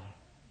world.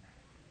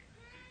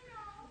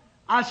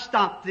 I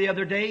stopped the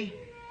other day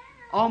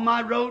on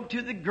my road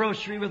to the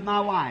grocery with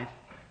my wife.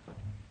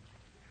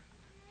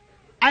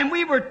 And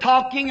we were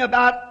talking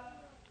about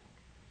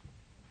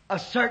a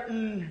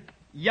certain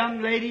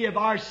young lady of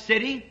our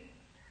city,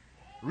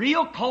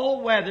 real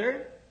cold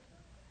weather,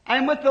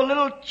 and with a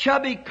little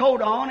chubby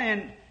coat on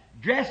and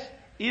dressed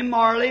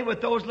immorally with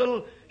those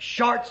little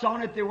shorts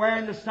on that they wear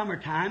in the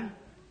summertime.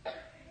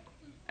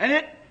 And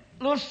a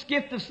little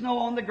skift of snow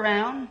on the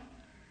ground.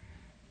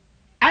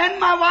 And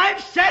my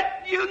wife said,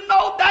 you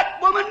know that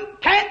woman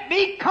can't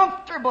be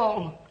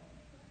comfortable.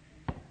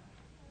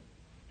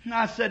 And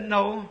I said,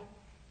 no.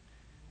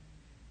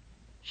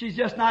 She's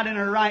just not in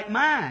her right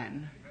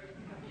mind.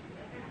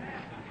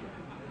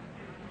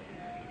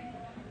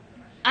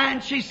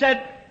 And she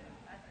said,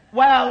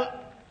 well,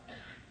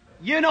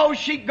 you know,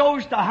 she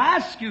goes to high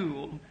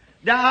school.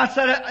 Now I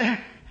said,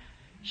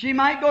 she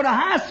might go to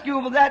high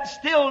school, but that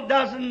still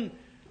doesn't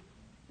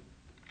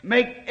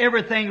make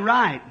everything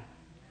right.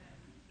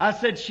 I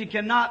said, she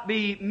cannot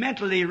be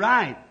mentally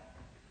right.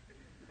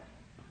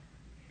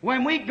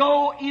 When we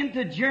go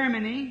into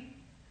Germany,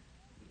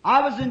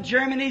 I was in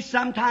Germany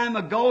some time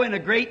ago in a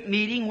great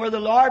meeting where the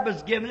Lord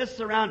was giving us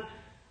around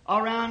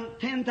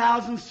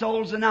 10,000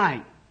 souls a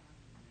night.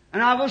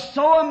 And I was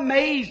so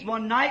amazed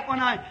one night when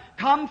I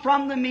come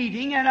from the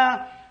meeting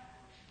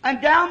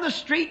and down the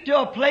street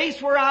to a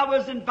place where I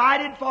was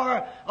invited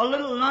for a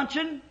little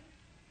luncheon.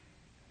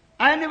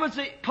 And it was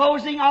the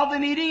closing of the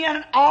meeting,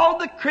 and all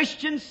the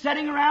Christians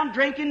sitting around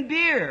drinking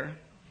beer.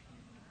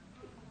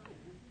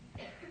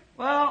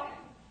 Well,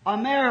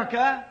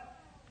 America,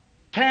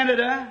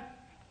 Canada,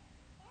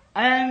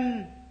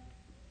 and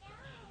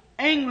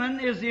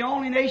England is the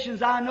only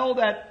nations I know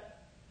that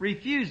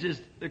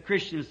refuses the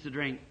Christians to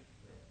drink.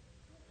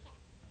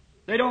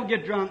 They don't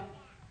get drunk.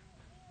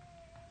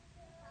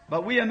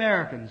 But we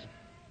Americans.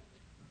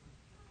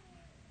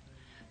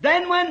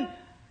 Then when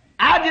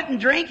I didn't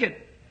drink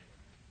it,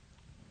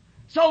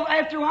 so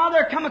after a while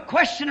there come a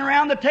question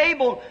around the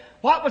table,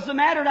 what was the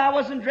matter that I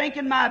wasn't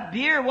drinking my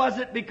beer? Was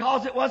it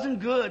because it wasn't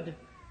good?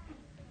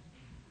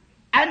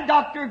 And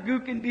Dr.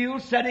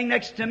 Guckenbuehl sitting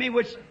next to me,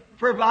 which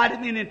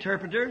provided me an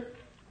interpreter,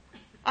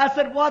 I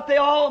said, what they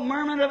all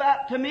murmured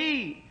about to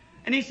me.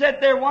 And he said,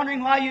 they're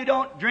wondering why you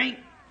don't drink.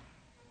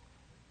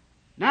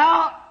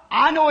 Now,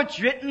 I know it's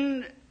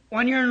written,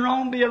 when you're in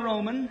Rome, be a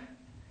Roman.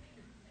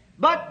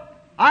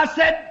 But I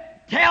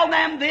said, tell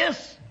them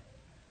this.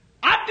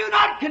 I do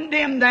not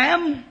condemn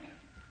them.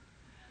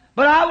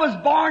 But I was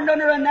born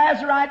under a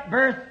Nazarite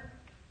birth.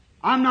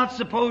 I'm not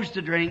supposed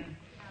to drink.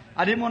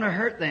 I didn't want to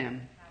hurt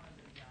them.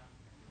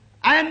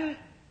 And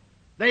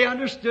they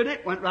understood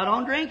it, went right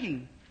on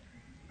drinking.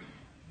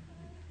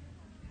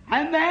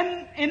 And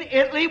then in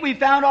Italy we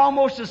found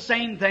almost the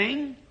same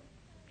thing.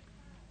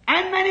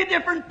 And many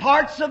different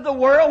parts of the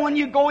world, when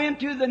you go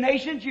into the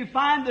nations, you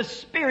find the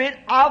spirit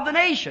of the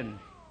nation.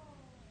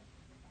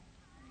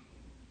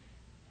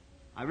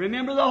 I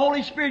remember the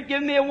Holy Spirit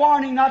giving me a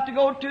warning not to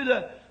go to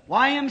the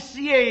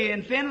YMCA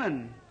in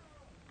Finland.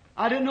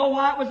 I didn't know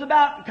why it was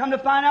about. Come to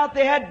find out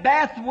they had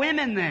bath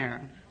women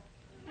there.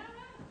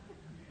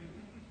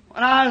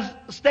 When I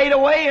stayed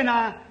away and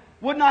I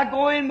would not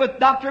go in with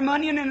Dr.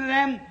 Munyon and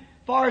them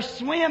for a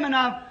swim, and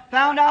I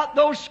found out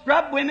those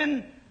scrub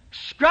women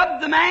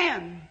scrubbed the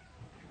man.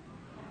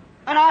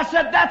 And I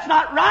said, that's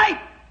not right.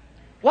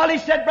 Well, he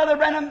said, Brother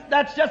Branham,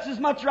 that's just as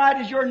much right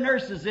as your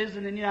nurses is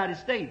in the United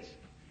States.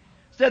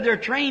 Said they're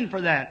trained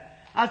for that.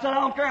 I said,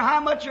 I don't care how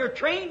much you're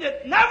trained,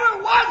 it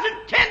never was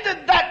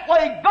intended that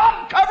way.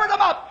 God covered them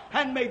up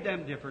and made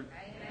them different.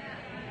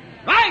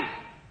 Amen. Right?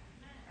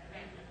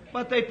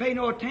 But they pay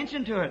no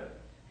attention to it.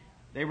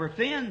 They were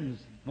Finns,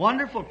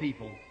 wonderful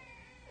people.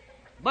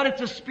 But it's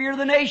the spirit of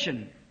the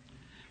nation.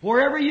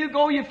 Wherever you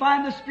go, you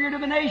find the spirit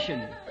of the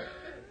nation.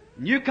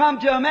 You come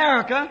to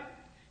America,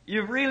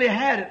 you've really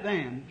had it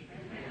then.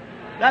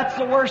 That's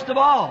the worst of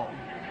all.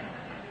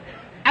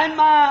 And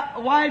my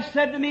wife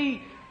said to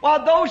me,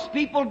 well, those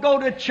people go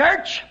to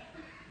church.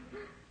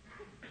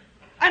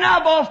 And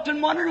I've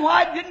often wondered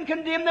why I didn't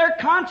condemn their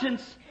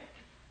conscience.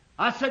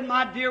 I said,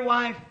 my dear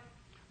wife,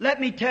 let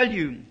me tell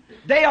you,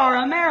 they are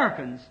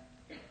Americans.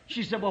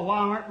 She said, well, why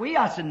aren't we?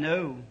 I said,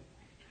 no.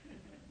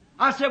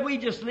 I said, we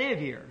just live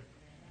here.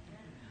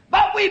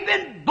 But we've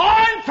been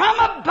born from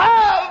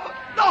above.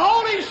 The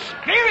Holy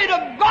Spirit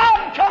of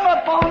God come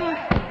upon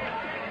us.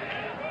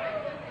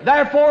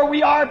 Therefore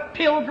we are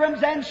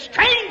pilgrims and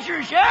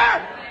strangers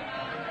here.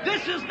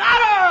 This is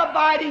not our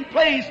abiding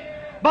place,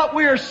 but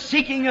we are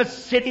seeking a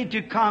city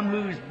to come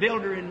whose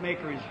builder and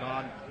maker is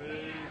God.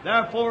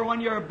 Therefore, when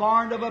you're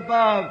born of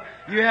above,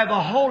 you have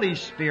a Holy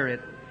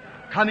Spirit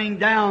coming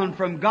down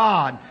from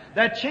God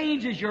that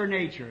changes your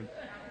nature.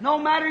 No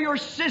matter your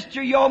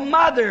sister, your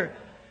mother,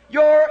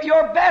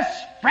 your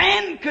best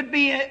friend could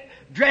be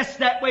dressed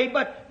that way,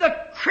 but the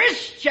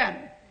Christian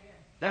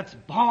that's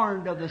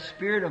born of the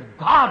Spirit of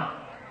God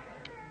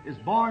is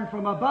born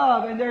from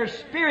above, and their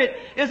spirit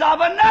is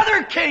of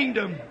another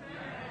kingdom.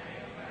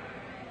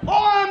 Oh,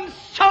 I'm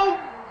so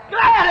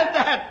glad of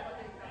that.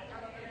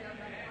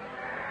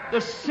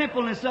 The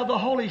simpleness of the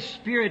Holy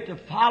Spirit to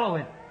follow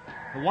it,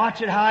 to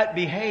watch it how it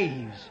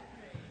behaves,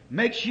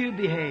 makes you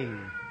behave.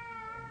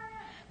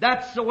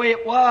 That's the way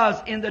it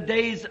was in the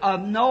days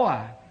of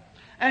Noah.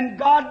 And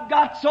God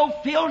got so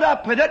filled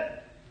up with it.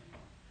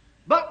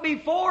 But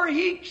before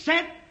He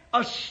sent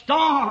a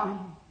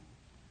storm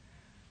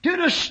to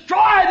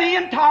destroy the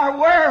entire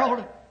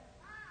world,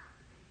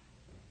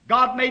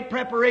 God made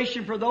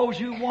preparation for those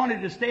who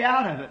wanted to stay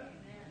out of it.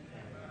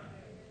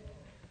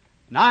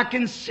 And I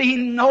can see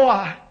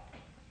Noah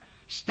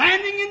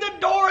standing in the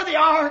door of the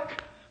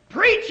ark,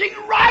 preaching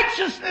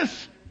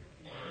righteousness.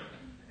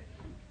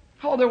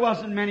 Oh, there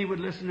wasn't many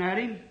would listen at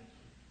him.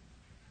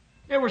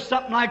 There was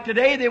something like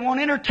today, they want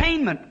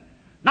entertainment,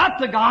 not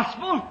the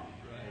gospel.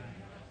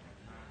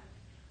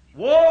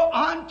 Woe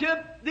unto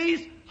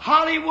these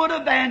Hollywood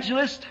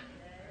evangelists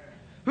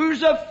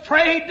who's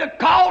afraid to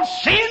call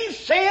sin,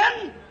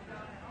 sin.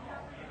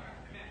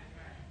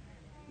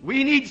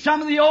 We need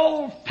some of the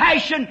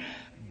old-fashioned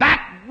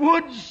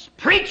backwoods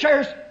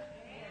preachers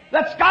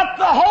that's got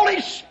the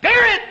Holy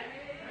Spirit,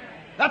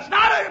 that's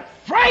not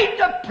afraid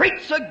to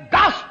preach the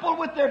gospel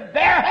with their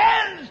bare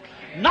hands,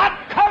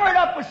 not covered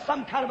up with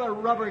some kind of a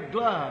rubber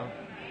glove,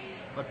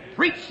 but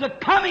preach the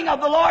coming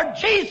of the Lord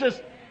Jesus,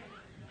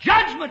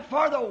 judgment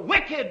for the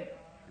wicked,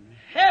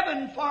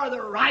 heaven for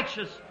the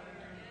righteous,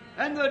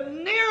 and the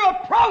near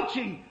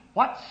approaching.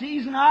 What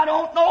season I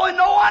don't know and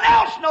no one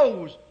else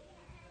knows.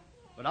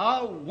 But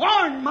I'll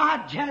warn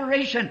my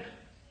generation.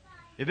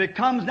 If it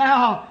comes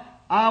now,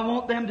 I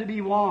want them to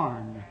be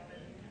warned.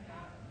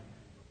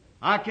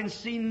 I can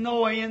see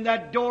Noah in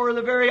that door of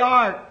the very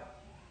ark.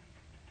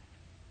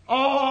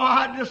 Oh,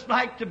 I'd just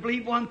like to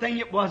believe one thing,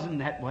 it wasn't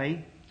that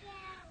way.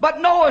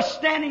 But Noah's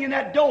standing in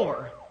that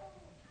door.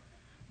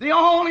 The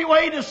only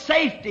way to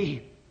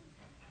safety.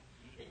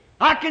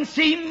 I can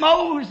see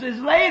Moses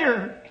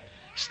later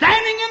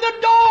standing in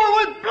the door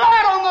with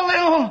blood on the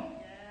lintel,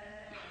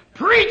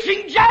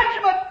 preaching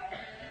judgment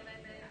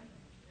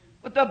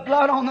with the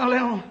blood on the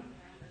lintel.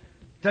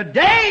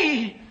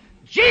 Today,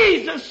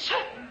 Jesus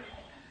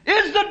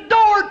is the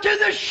door to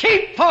the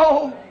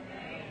sheepfold.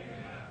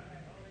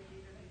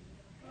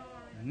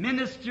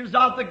 Ministers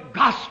of the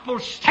gospel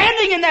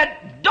standing in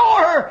that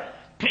door,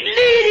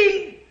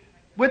 pleading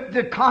with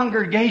the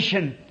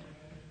congregation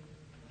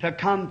to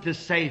come to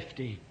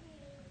safety.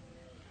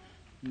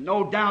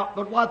 No doubt,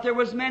 but what there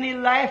was many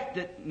laughed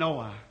at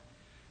Noah,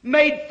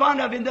 made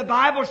fun of him. The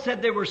Bible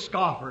said they were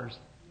scoffers.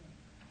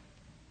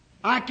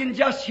 I can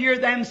just hear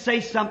them say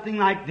something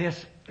like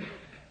this: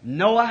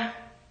 Noah,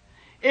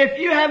 if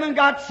you haven't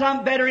got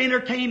some better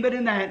entertainment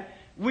than that,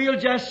 we'll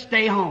just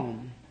stay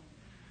home.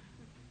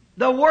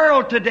 The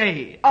world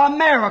today,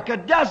 America,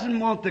 doesn't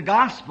want the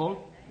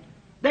gospel.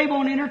 They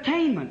want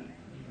entertainment.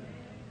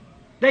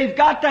 They've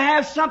got to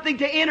have something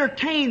to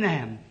entertain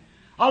them.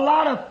 A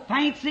lot of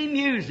fancy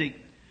music,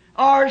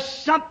 or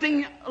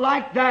something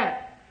like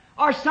that,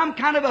 or some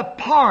kind of a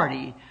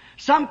party,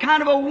 some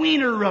kind of a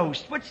wiener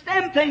roast, which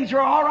them things are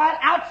all right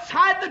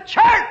outside the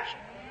church.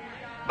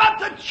 But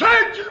the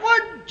church is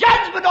where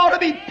judgment ought to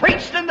be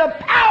preached in the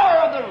power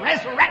of the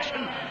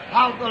resurrection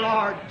of the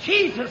Lord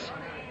Jesus.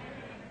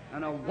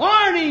 And a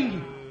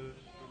warning.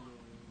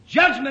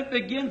 Judgment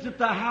begins at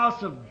the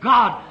house of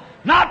God,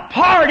 not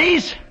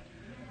parties.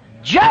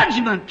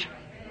 Judgment.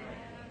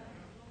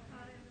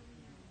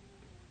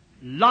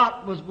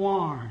 Lot was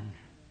warned.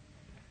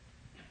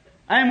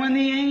 And when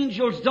the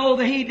angels, though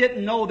he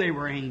didn't know they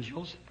were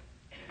angels,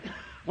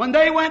 when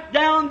they went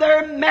down,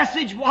 their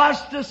message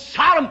was to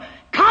Sodom,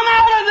 come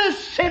out of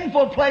this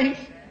sinful place.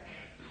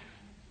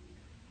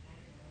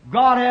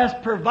 God has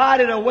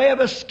provided a way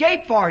of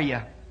escape for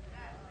you.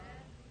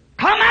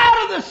 Come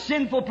out of the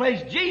sinful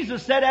place.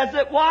 Jesus said, as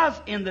it was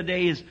in the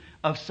days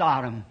of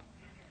Sodom.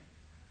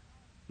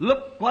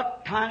 Look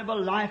what kind of a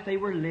life they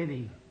were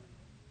living.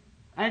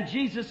 And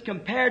Jesus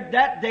compared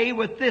that day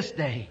with this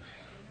day.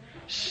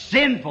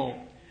 Sinful.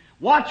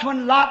 Watch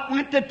when Lot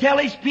went to tell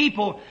his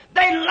people.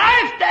 They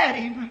laughed at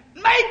him,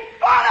 made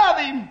fun of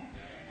him.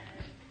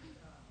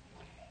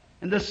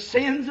 And the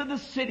sins of the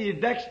city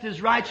vexed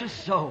his righteous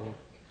soul.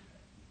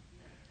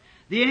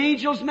 The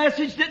angel's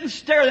message didn't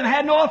stir them,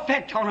 had no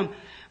effect on them.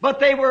 But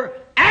they were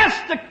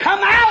asked to come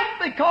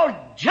out because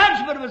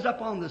judgment was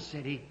upon the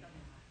city.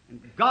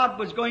 And God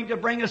was going to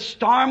bring a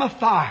storm of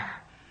fire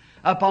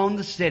upon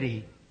the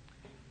city.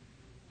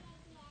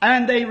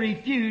 And they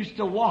refused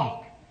to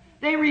walk.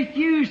 They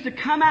refused to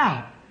come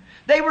out.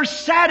 They were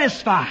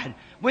satisfied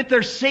with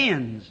their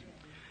sins.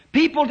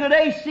 People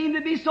today seem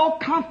to be so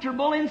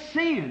comfortable in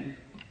sin.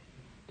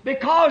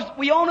 Because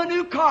we own a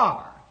new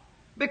car.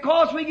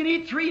 Because we can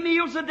eat 3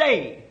 meals a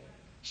day.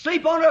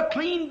 Sleep on a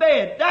clean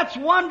bed. That's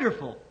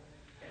wonderful.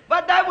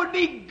 But that would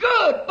be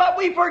good. But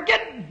we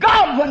forget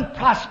God when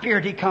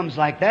prosperity comes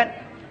like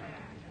that.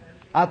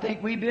 I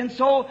think we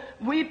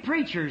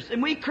preachers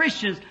and we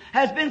Christians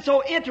has been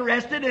so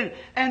interested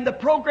in the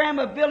program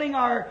of building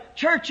our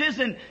churches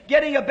and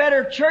getting a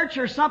better church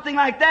or something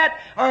like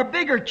that, or a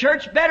bigger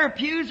church, better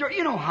pews, or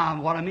you know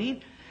what I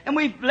mean. And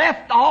we've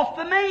left off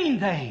the main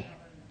thing.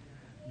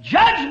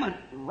 Judgment,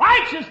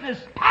 righteousness,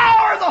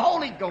 power of the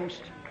Holy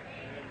Ghost,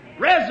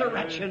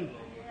 resurrection,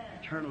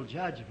 eternal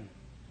judgment.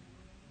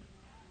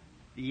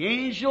 The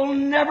angel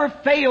never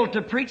failed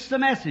to preach the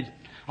message.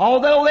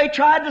 Although they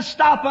tried to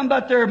stop them,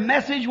 but their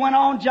message went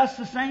on just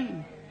the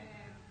same.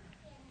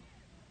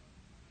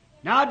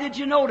 Now, did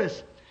you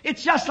notice?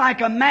 It's just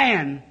like a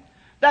man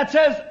that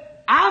says,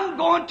 I'm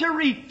going to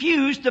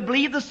refuse to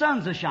believe the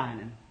sun's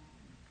a-shining.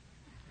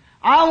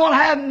 I will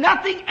have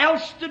nothing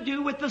else to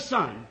do with the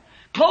sun.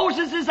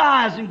 Closes his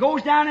eyes and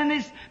goes down in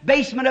his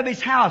basement of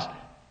his house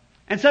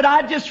and said,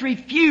 I just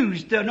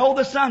refuse to know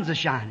the sun's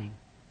a-shining.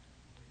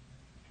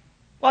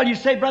 Well, you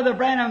say, Brother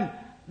Branham,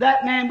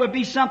 that man would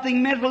be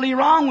something mentally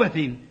wrong with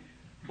him.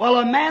 Well,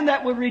 a man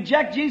that would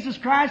reject Jesus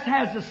Christ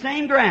has the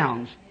same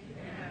grounds.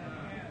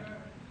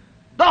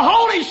 The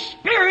Holy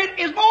Spirit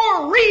is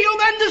more real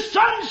than the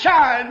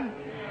sunshine.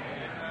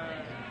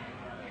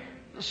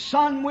 The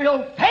sun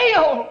will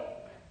fail,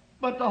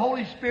 but the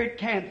Holy Spirit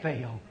can't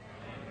fail.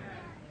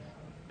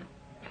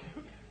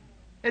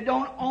 It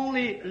don't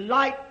only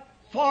light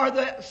for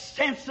the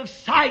sense of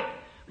sight,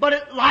 but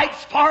it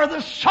lights for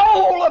the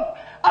soul,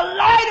 a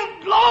light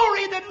of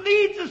glory that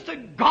leads us to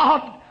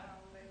God,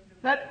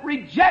 that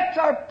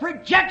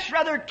projects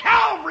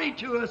Calvary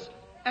to us,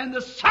 and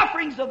the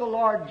sufferings of the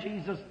Lord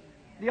Jesus,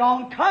 the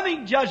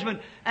oncoming judgment,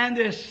 and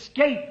the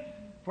escape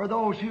for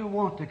those who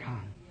want to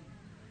come.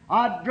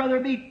 I'd rather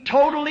be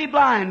totally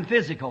blind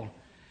physical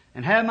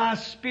and have my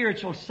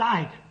spiritual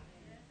sight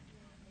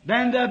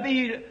than to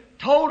be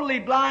totally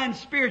blind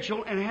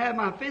spiritual and have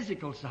my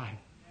physical sight.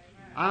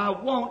 I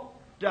want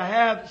to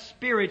have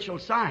spiritual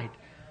sight.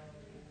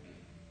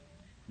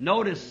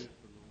 Notice,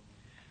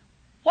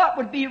 what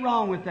would be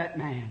wrong with that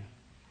man?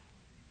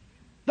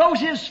 Those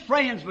his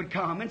friends would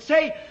come and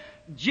say,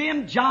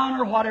 Jim, John,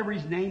 or whatever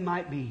his name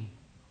might be,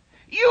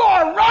 you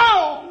are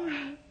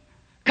wrong.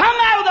 Come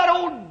out of that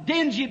old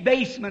dingy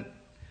basement,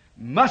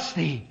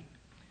 musty.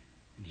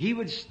 And he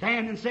would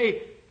stand and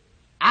say,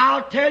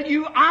 I'll tell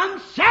you, I'm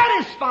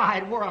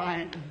satisfied where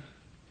I am.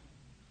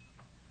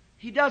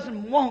 He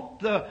doesn't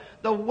want the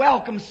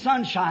welcome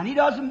sunshine. He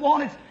doesn't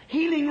want its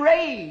healing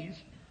rays.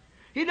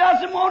 He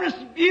doesn't want its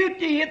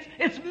beauty,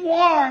 its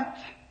warmth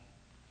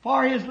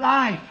for his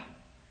life.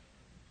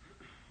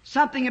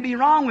 Something would be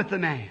wrong with the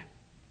man.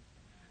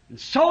 And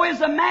so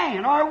is a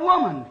man or a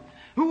woman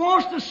who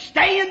wants to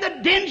stay in the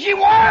dingy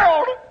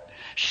world,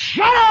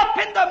 shut up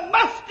in the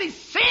musty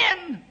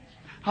sin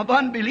of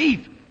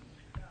unbelief,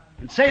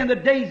 and saying the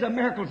days of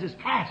miracles is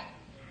past.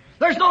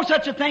 There's no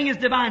such a thing as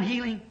divine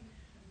healing.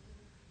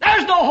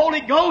 There's no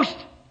Holy Ghost.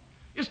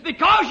 It's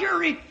because you're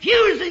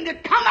refusing to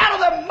come out of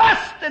the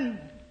must and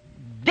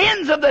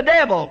dens of the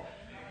devil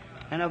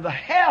and of the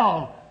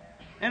hell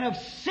and of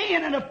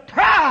sin and of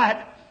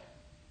pride.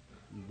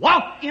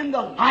 Walk in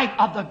the light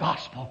of the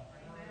gospel,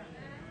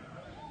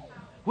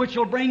 which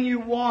will bring you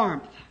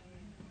warmth.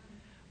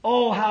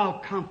 Oh,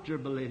 how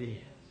comfortable it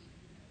is.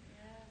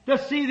 to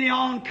see the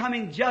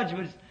oncoming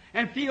judgments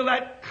and feel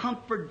that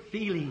comfort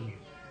feeling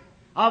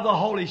of the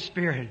Holy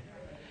Spirit.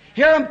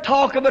 Hear them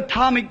talk of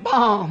atomic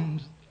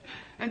bombs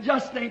and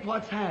just think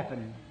what's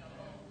happening.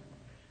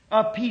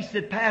 A peace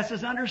that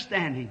passes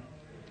understanding.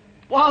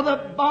 While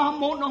the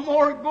bomb won't no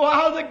more go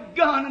out of the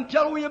gun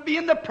until we'll be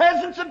in the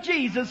presence of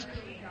Jesus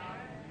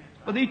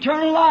with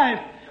eternal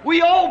life.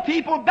 We old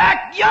people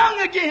back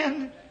young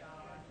again.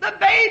 The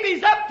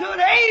baby's up to an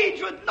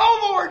age with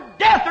no more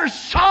death or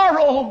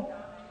sorrow.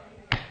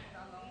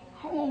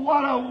 Oh,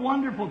 what a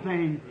wonderful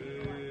thing.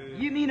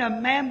 You mean a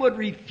man would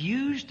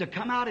refuse to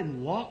come out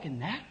and walk in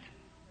that?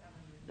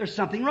 There's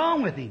something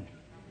wrong with him.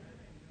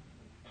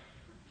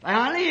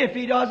 Finally, if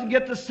he doesn't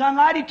get the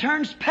sunlight, he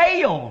turns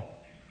pale.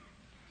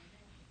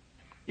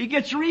 He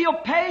gets real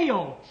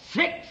pale.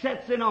 Sick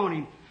sets in on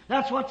him.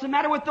 That's what's the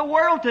matter with the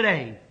world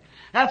today.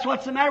 That's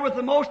what's the matter with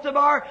the most of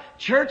our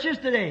churches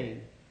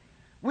today.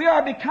 We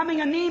are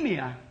becoming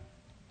anemia.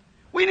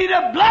 We need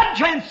a blood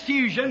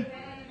transfusion.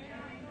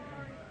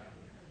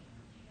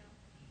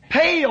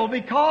 Pale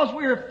because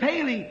we are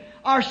failing.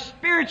 Our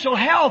spiritual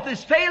health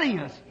is failing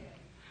us.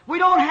 We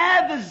don't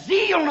have the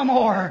zeal no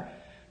more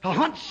to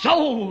hunt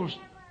souls,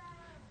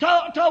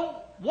 to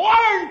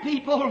warn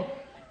people,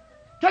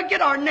 to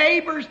get our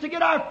neighbors, to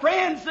get our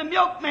friends, the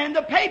milkman,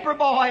 the paper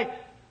boy,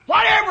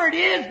 whatever it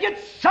is, get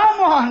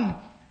someone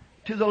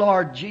to the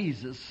Lord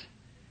Jesus.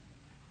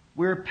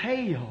 We're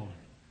pale,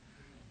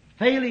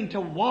 failing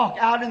to walk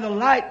out in the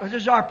light, which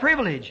is our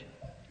privilege,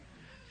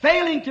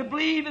 failing to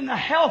believe in the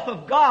health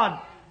of God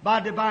by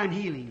divine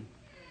healing.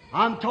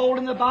 I'm told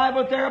in the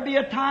Bible that there will be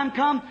a time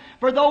come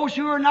for those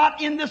who are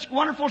not in this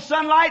wonderful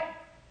sunlight,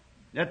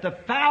 that the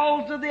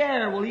fowls of the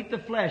air will eat the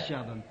flesh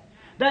of them,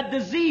 that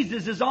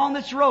diseases is on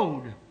this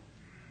road,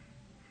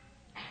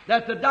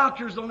 that the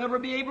doctors will never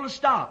be able to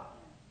stop.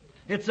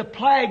 It's the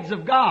plagues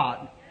of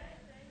God.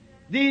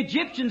 The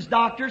Egyptians'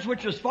 doctors,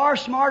 which was far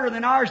smarter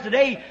than ours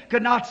today,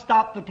 could not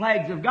stop the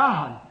plagues of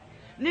God.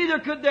 Neither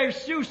could their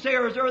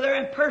soothsayers or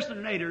their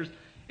impersonators.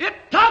 It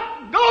took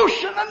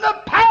Goshen and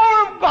the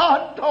power of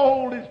God to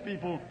hold His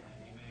people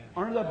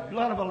under the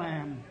blood of a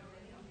lamb.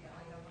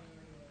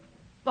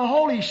 The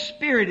Holy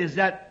Spirit is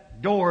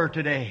that door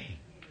today.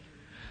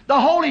 The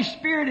Holy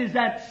Spirit is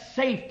that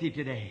safety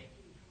today.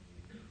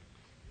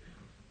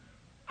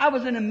 I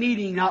was in a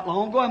meeting not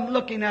long ago. I'm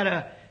looking at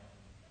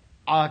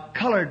a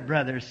colored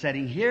brother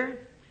sitting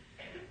here.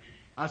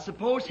 I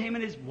suppose him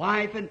and his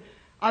wife, and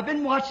I've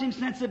been watching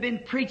since I've been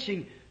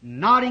preaching,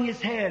 nodding his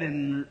head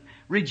and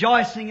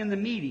rejoicing in the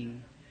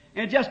meeting.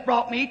 And it just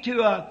brought me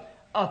to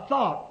a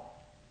thought.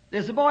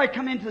 There's a boy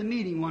come into the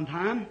meeting one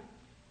time,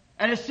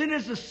 and as soon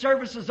as the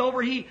service was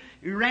over, he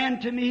ran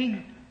to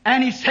me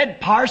and he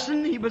said,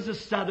 "Parson," he was a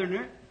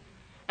Southerner,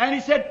 and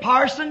he said,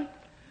 "Parson,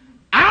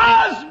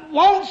 I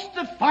wants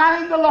to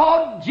find the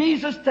Lord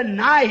Jesus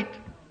tonight."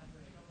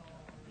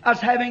 I was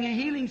having a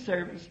healing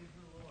service.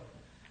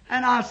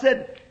 And I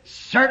said,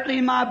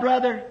 "Certainly, my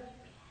brother,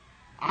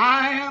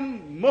 I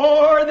am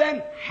more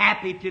than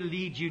happy to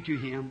lead you to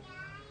Him."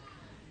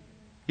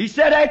 He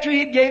said after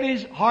he gave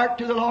his heart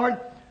to the Lord,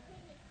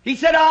 he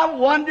said,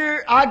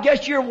 I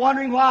guess you're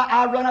wondering why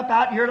I run up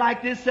out here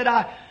like this. Said,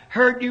 I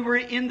heard you were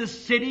in the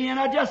city and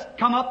I just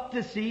come up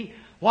to see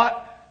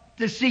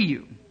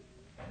you.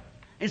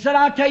 He said,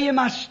 I'll tell you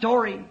my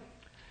story.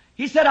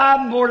 He said,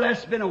 I've more or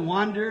less been a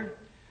wanderer.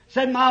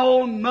 Said, my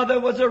old mother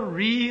was a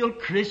real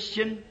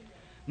Christian.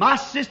 My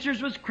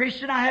sisters was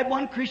Christian. I had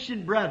one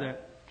Christian brother.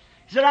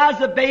 He said, I was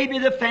the baby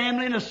of the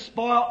family and a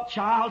spoiled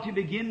child to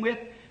begin with,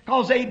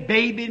 because they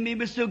babied me,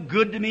 was so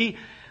good to me.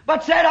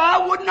 But said,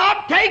 I would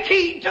not take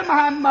heed to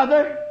my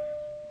mother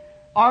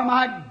or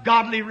my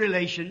godly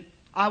relation.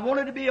 I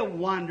wanted to be a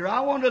wanderer. I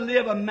wanted to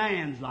live a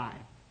man's life.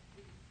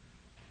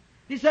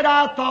 He said,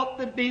 I thought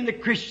that being the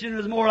Christian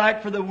was more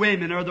like for the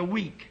women or the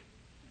weak.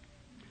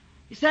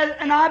 He said,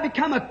 and I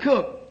become a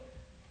cook.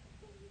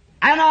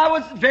 And I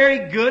was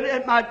very good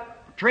at my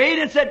trade,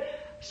 and said,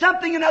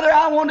 something or another,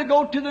 I wanted to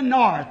go to the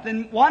north.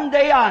 And one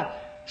day I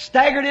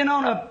staggered in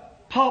on a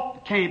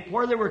pulp camp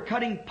where they were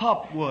cutting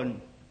pulp wood.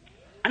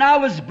 And I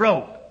was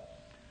broke.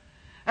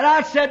 And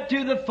I said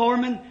to the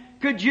foreman,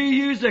 could you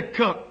use a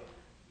cook?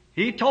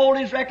 He told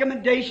his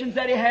recommendations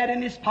that he had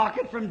in his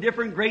pocket from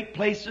different great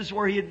places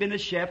where he had been a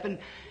chef. And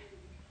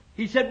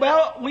he said,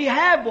 well, we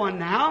have one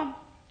now.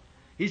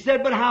 He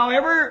said, but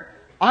however,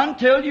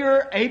 until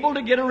you're able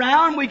to get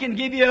around, we can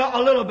give you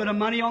a little bit of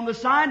money on the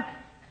side.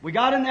 We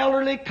got an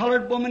elderly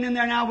colored woman in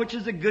there now, which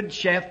is a good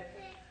chef.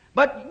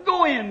 But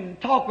go in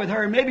and talk with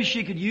her. Maybe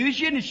she could use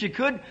you, and if she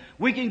could,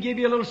 we can give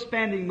you a little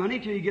spending money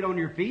till you get on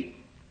your feet.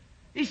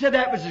 He said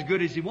that was as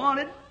good as he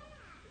wanted.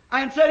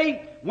 And said he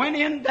went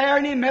in there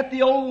and he met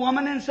the old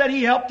woman and said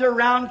he helped her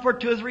around for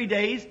 2 or 3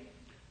 days.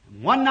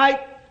 One night,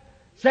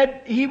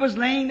 said he was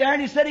laying there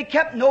and he said he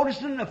kept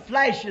noticing the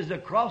flashes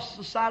across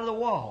the side of the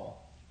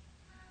wall.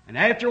 And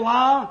after a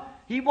while,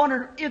 he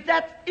wondered if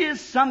that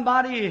is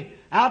somebody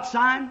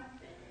outside.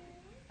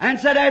 And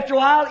said after a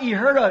while, he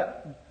heard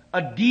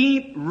a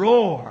deep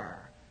roar.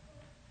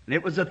 And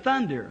it was a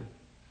thunder.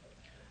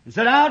 And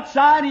said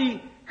outside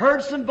he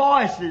heard some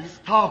voices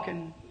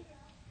talking.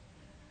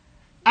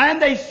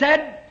 And they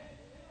said,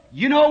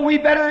 you know, we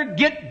better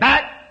get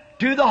back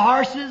to the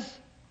horses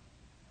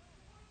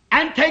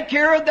and take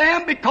care of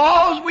them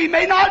because we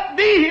may not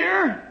be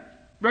here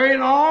very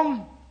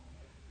long.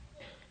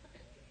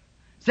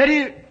 Said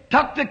he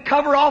took the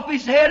cover off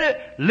his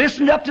head,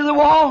 listened up to the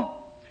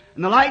wall,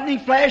 and the lightning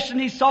flashed and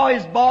he saw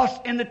his boss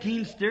in the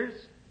teamsters.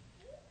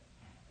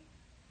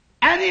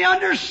 And he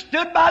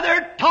understood by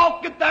their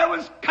talk that there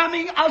was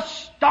coming a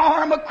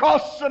storm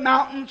across the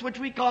mountains, which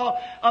we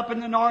call up in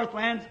the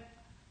Northlands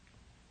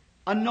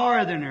a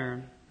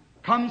northerner.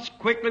 Comes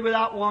quickly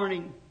without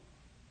warning.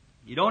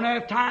 You don't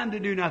have time to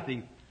do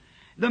nothing.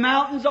 The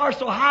mountains are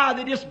so high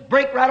they just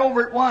break right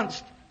over at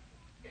once.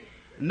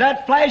 And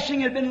that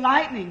flashing had been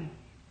lightning.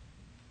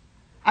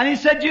 And he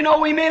said, you know,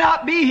 we may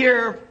not be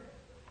here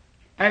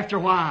after a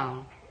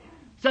while.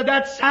 Said,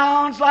 that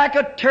sounds like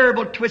a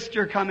terrible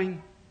twister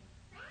coming.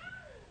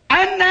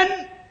 And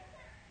then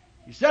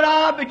he said,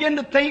 I begin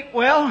to think,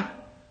 well,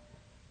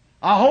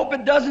 I hope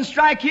it doesn't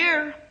strike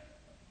here.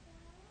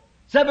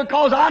 Said,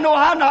 because I know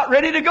I'm not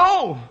ready to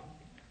go.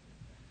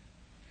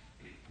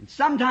 And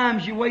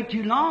sometimes you wait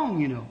too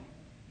long, you know.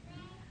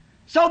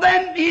 So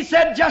then he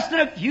said, just in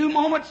a few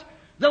moments,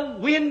 the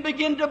wind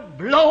began to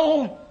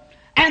blow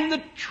and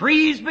the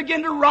trees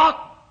began to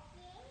rock.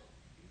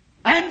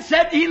 And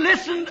said he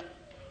listened.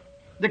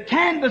 The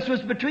canvas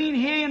was between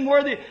he and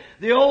where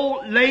the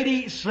old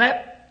lady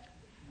slept.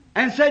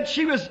 And said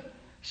she was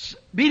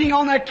beating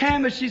on that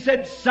canvas. She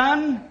said,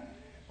 son,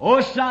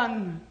 oh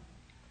son.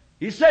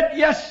 He said,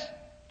 yes.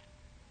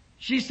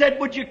 She said,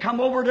 would you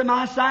come over to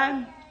my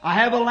side? I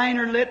have a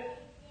lantern lit.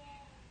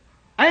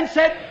 And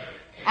said,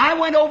 I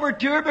went over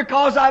to her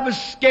because I was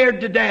scared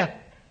to death.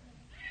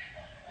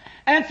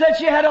 And said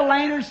she had a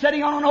lantern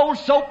sitting on an old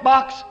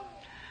soapbox.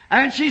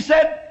 And she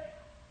said,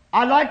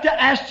 I'd like to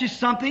ask you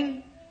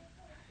something.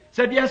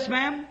 Said, yes,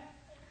 ma'am.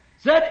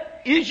 Said,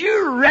 is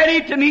you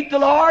ready to meet the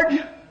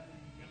Lord?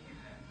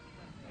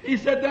 He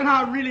said, then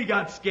I really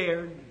got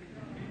scared.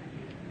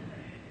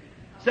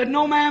 Said,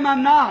 no, ma'am,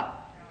 I'm not.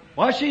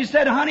 Well, she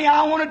said, honey,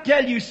 I want to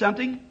tell you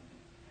something.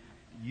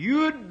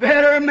 You'd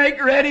better make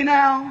ready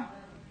now.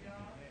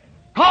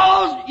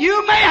 'Cause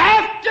you may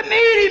have to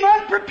meet Him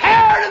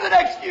unprepared in the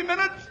next few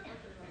minutes.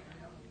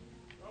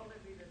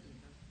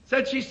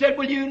 She said,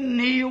 will you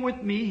kneel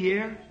with me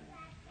here?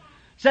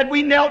 Said,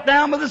 we knelt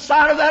down by the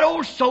side of that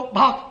old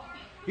soapbox.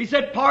 He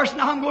said, Parson,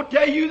 I'm going to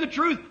tell you the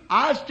truth.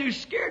 I was too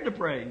scared to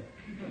pray.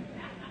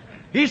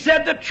 He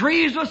said the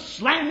trees were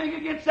slamming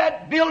against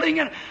that building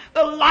and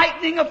the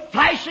lightning of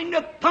flashing,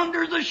 the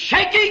thunders of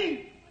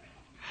shaking.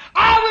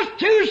 I was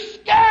too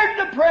scared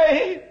to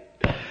pray.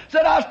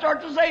 Said I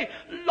start to say,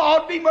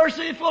 Lord be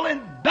merciful,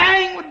 and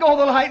bang would go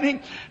the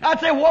lightning. I'd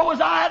say, what was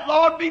I at?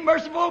 Lord be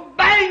merciful,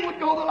 bang would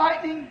go the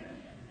lightning.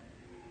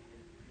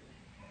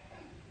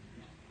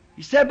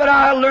 He said, but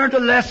I learned a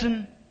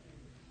lesson.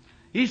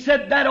 He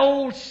said that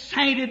old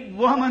sainted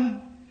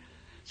woman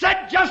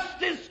said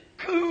just as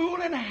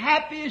cool and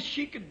happy as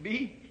she could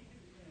be.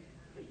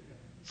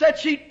 Said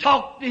she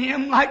talked to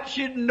him like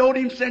she'd known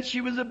him since she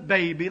was a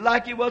baby,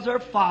 like he was her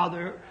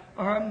father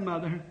or her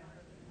mother.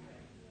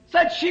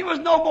 Said she was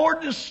no more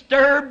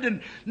disturbed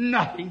than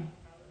nothing.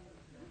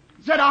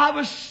 Said I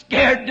was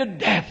scared to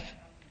death.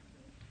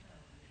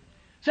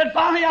 Said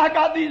finally I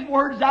got these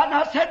words out and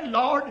I said,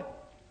 Lord,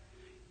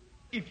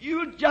 if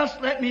you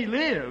just let me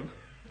live,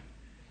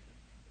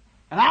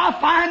 and I'll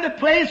find a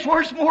place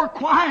where it's more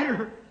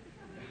quieter,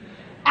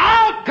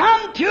 I'll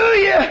come to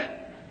you.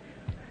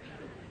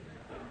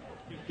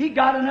 He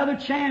got another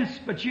chance,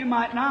 but you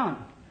might not.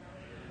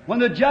 When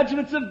the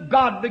judgments of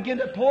God begin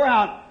to pour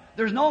out,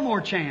 there's no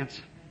more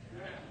chance.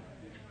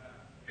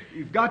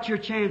 You've got your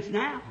chance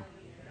now.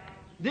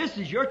 This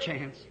is your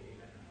chance.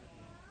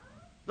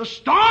 The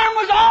storm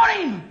was on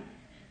him.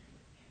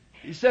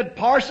 He said,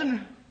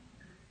 Parson,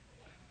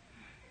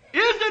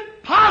 is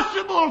it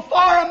possible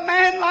for a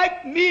man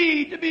like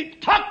me to be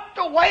tucked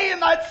away in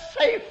that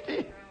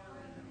safety?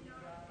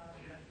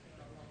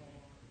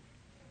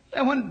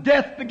 And when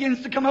death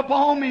begins to come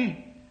upon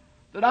me,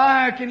 that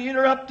I can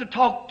interrupt to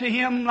talk to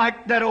him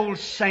like that old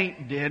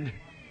saint did.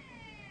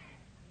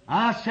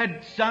 I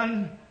said,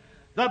 son,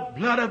 the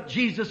blood of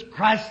Jesus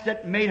Christ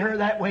that made her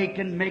that way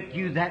can make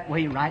you that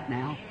way right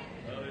now.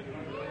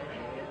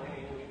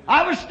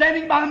 I was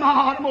standing by my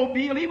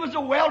automobile. He was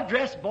a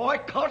well-dressed boy,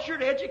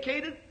 cultured,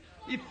 educated.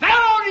 He fell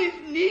on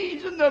his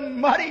knees in the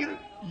muddy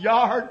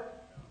yard.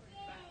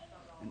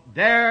 And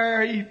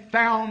there he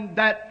found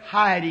that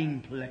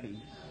hiding place.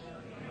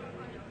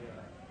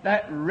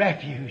 That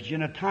refuge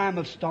in a time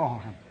of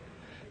storm.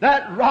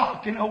 That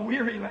rock in a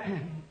weary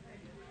land.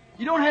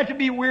 You don't have to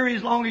be weary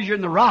as long as you're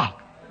in the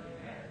rock.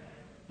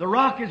 The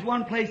rock is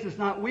one place that's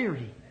not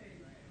weary.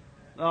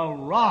 The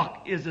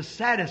rock is a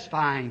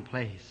satisfying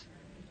place.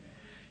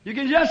 You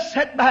can just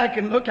sit back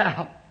and look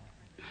out.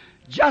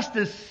 Just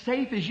as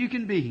safe as you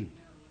can be.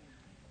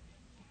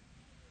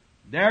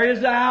 There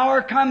is the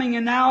hour coming,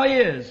 and now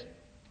is.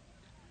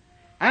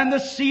 And the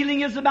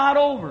sealing is about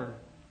over.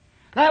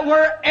 That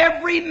where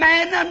every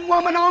man and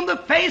woman on the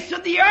face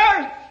of the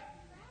earth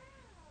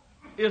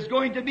is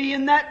going to be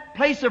in that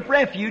place of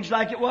refuge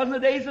like it was in the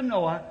days of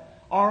Noah,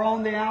 or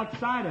on the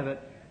outside of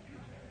it.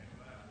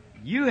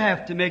 You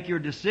have to make your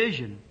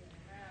decision.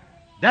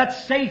 That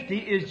safety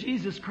is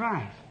Jesus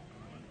Christ.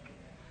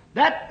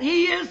 That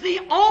He is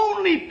the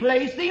only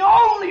place, the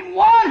only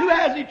one who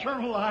has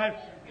eternal life.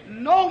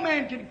 No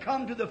man can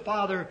come to the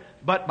Father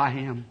but by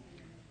Him.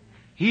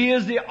 He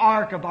is the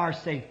ark of our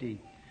safety.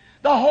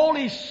 The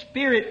Holy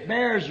Spirit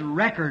bears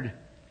record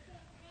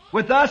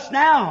with us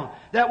now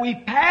that we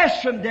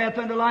pass from death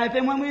unto life,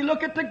 and when we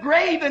look at the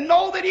grave and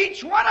know that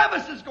each one of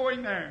us is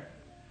going there,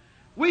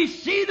 we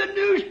see the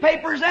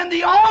newspapers and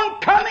the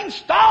oncoming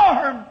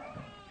storm.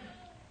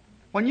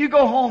 When you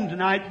go home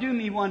tonight, do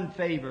me one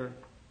favor.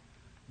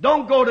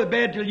 Don't go to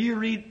bed till you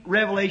read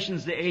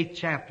Revelations, the 8th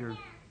chapter.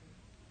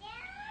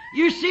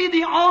 You see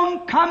the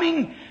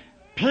oncoming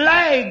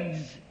plagues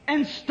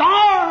and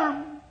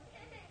storm.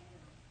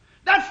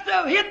 That's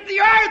to hit the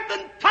earth,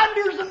 and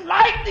thunders and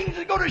lightnings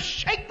are going to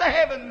shake the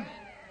heavens.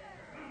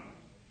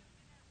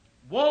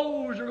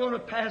 Woes are going to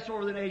pass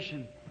over the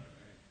nation.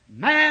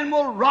 Man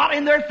will rot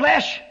in their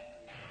flesh.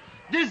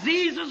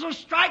 Diseases will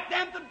strike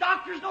them the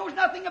doctors knows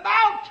nothing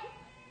about.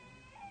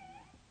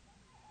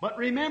 But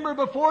remember,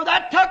 before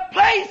that took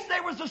place,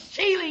 there was a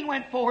sealing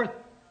went forth.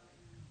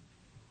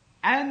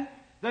 And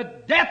the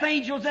death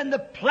angels and the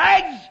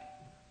plagues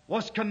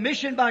was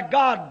commissioned by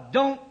God.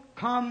 Don't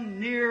come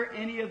near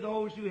any of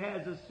those who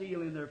has a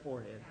seal in their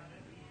forehead.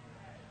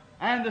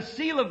 And the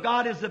seal of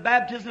God is the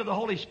baptism of the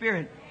Holy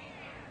Spirit.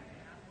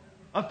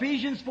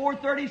 Ephesians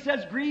 4:30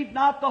 says, grieve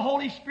not the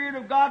Holy Spirit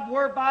of God,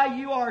 whereby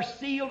you are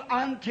sealed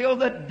until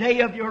the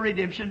day of your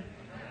redemption.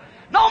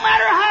 No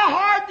matter how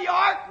hard the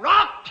ark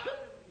rocked,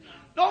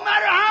 no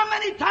matter how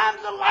many times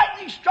the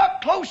lightning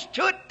struck close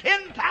to it,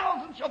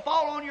 10,000 shall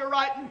fall on your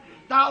right and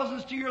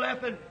thousands to your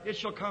left, and it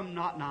shall come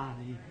not nigh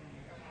thee.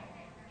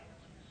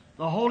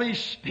 The Holy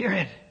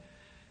Spirit.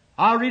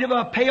 I read of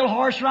a pale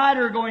horse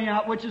rider going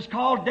out, which is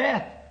called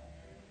death.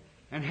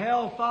 And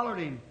hell followed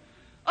him.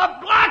 A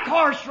black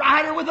horse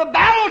rider with a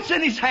balance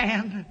in his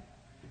hand.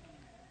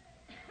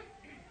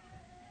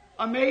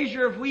 A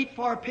measure of wheat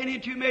for a penny,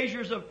 2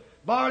 measures of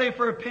barley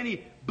for a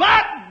penny.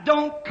 But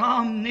don't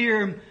come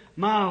near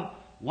my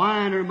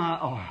wine or my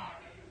oil.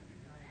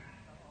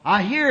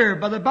 I hear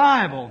by the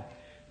Bible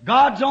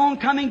God's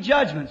oncoming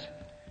judgments,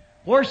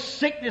 where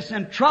sickness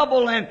and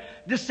trouble and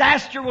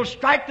disaster will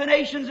strike the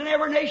nations, and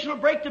every nation will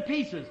break to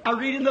pieces. I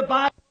read in the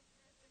Bible,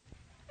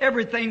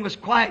 everything was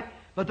quiet,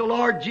 but the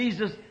Lord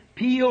Jesus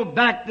peeled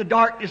back the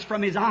darkness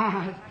from His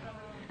eyes.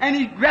 And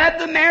He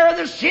grabbed the mayor of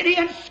the city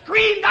and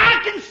screamed,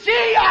 I can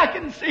see, I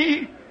can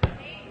see.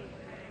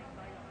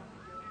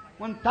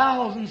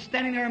 1,000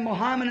 standing there,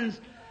 Mohammedans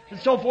and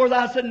so forth.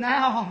 I said,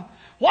 now,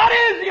 what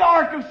is the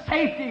ark of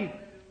safety?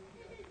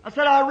 I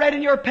said, I read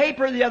in your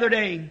paper the other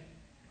day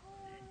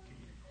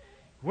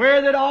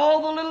where that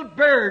all the little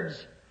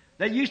birds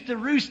that used to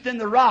roost in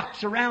the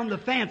rocks around the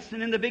fence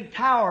and in the big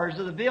towers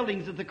of the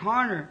buildings at the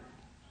corner.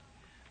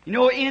 You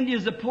know,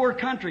 India's a poor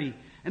country,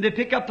 and they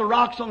pick up the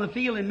rocks on the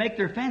field and make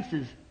their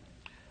fences.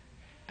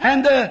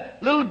 And the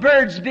little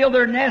birds build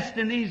their nest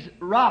in these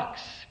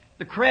rocks,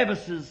 the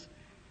crevices,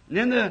 and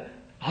in the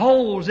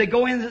holes. They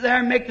go in there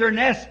and make their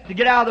nest to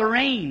get out of the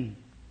rain.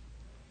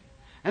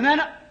 And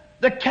then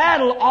the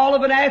cattle, all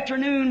of an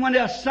afternoon when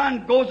the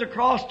sun goes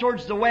across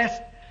towards the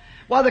west,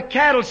 while the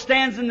cattle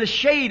stands in the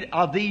shade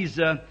of these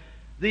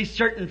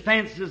certain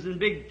fences and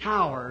big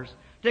towers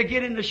to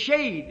get in the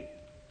shade.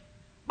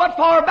 But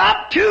for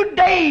about 2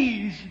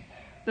 days,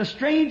 the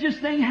strangest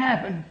thing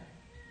happened.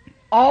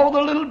 All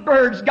the little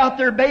birds got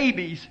their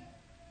babies.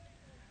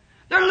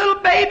 They're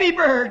little baby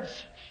birds.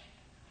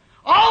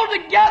 All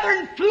together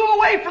and flew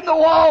away from the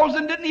walls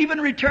and didn't even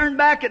return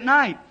back at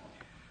night.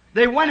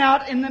 They went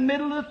out in the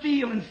middle of the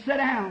field and sat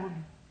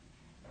down.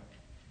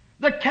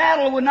 The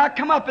cattle would not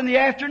come up in the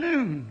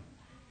afternoon.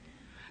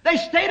 They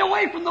stayed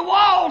away from the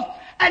walls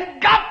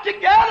and got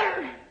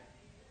together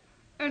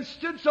and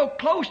stood so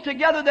close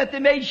together that they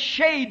made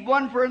shade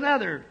one for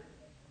another.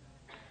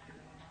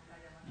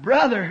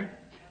 Brother,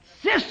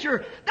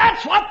 sister,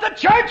 that's what the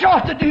church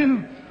ought to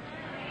do.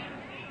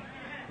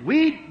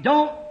 We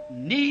don't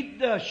need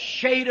the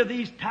shade of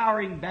these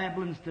towering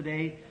Babylons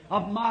today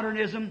of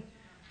modernism.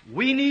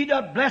 We need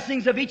the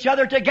blessings of each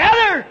other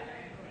together.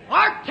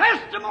 Our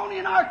testimony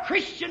and our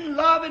Christian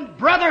love and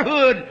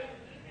brotherhood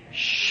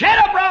shed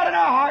abroad in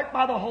our heart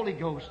by the Holy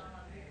Ghost.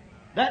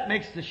 That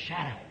makes the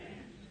shadow.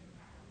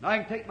 Now I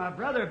can take my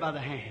brother by the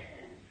hand,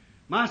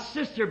 my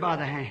sister by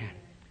the hand,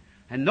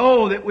 and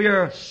know that we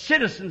are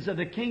citizens of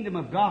the kingdom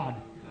of God,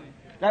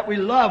 that we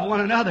love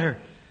one another,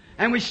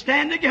 and we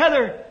stand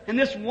together in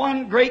this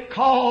one great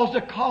cause,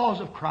 the cause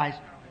of Christ.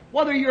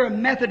 Whether you're a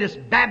Methodist,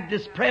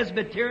 Baptist,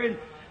 Presbyterian,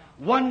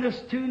 oneness,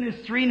 two-ness,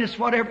 three-ness,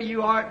 whatever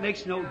you are, it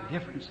makes no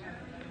difference.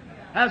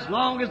 As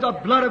long as the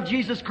blood of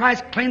Jesus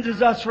Christ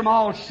cleanses us from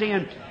all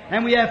sin,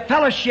 and we have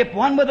fellowship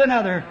one with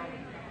another,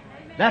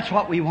 that's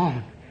what we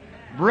want.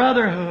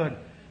 Brotherhood,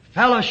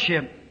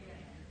 fellowship.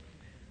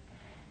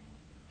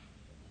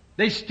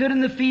 They stood in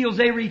the fields.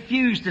 They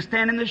refused to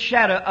stand in the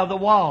shadow of the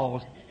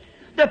walls.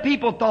 The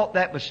people thought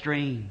that was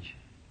strange.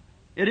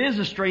 It is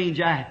a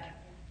strange act.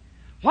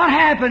 What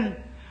happened?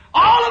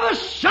 All of a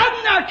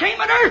sudden there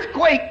came an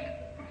earthquake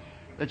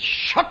that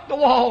shook the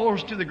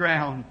walls to the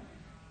ground.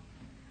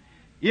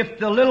 If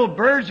the little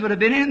birds would have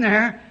been in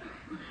there,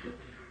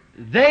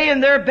 they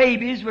and their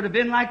babies would have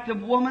been like the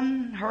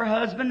woman, her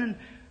husband, and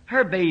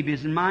her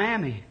babies in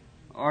Miami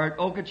or at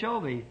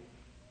Okeechobee.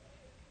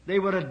 They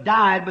would have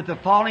died with the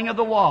falling of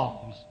the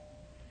walls.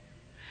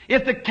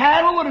 If the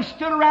cattle would have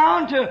stood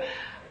around to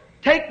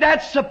take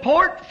that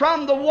support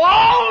from the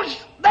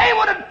walls, they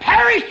would have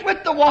perished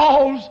with the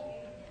walls.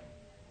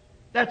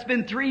 That's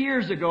been 3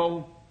 years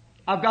ago.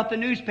 I've got the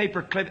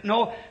newspaper clip.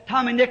 No,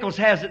 Tommy Nichols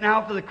has it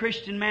now for the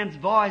Christian Man's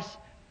Voice.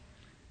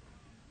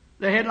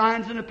 The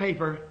headlines in the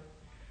paper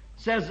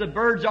says the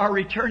birds are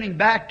returning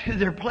back to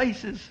their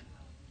places.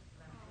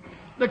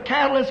 The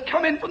cattle has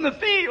come in from the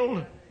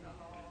field.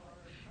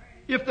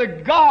 If the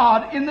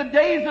God in the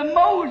days of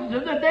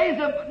Moses, in the days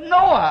of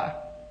Noah,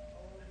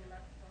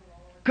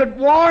 could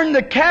warn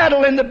the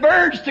cattle and the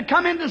birds to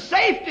come into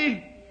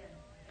safety,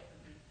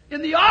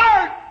 in the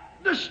ark,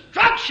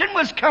 destruction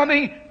was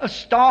coming, a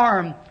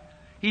storm.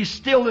 He's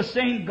still the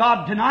same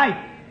God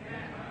tonight.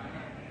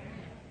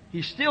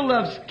 He still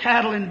loves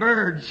cattle and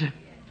birds.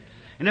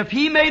 And if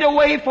He made a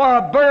way for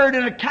a bird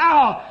and a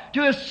cow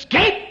to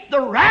escape the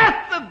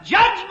wrath of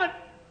judgment,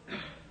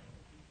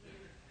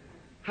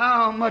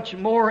 how much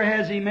more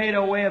has He made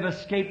a way of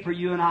escape for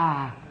you and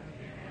I,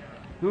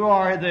 who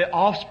are the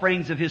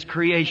offsprings of His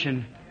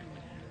creation?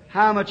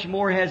 How much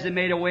more has He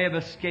made a way of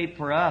escape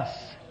for us?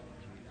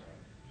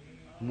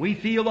 We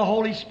feel the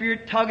Holy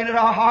Spirit tugging at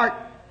our heart.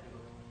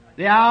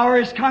 The hour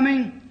is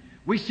coming.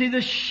 We see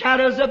the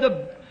shadows of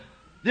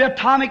the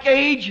atomic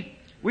age.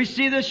 We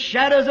see the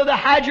shadows of the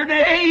Hadron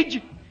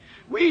age.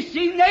 We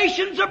see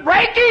nations are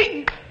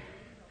breaking.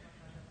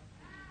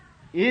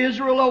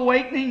 Israel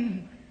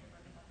awakening.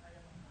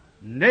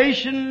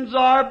 Nations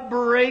are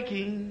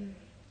breaking.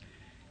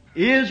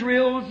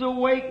 Israel's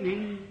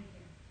awakening.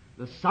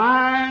 The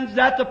signs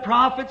that the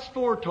prophets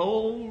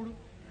foretold.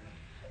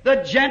 The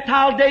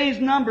Gentile days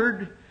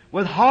numbered,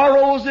 with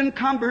horrors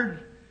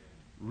encumbered.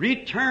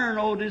 Return,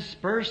 O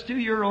dispersed to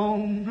your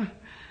own.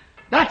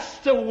 That's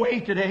the way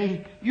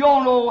today. You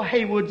all know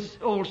Haywood's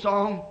old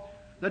song.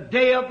 The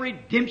day of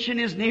redemption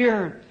is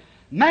near.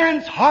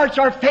 Man's hearts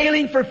are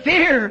failing for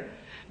fear.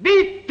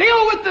 Be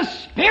filled with the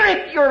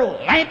Spirit, your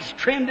lamps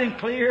trimmed and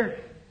clear.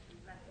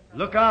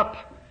 Look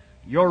up.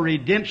 Your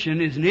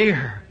redemption is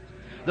near.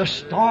 The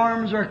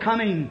storms are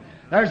coming.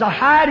 There's a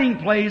hiding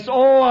place.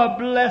 Oh, a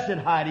blessed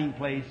hiding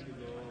place.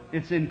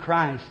 It's in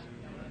Christ.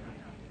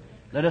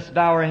 Let us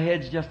bow our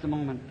heads just a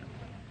moment.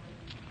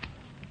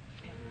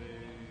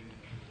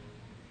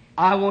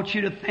 I want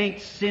you to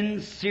think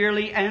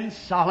sincerely and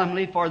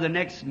solemnly for the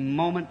next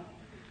moment.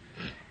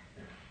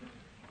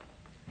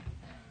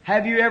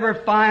 Have you ever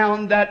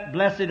found that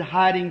blessed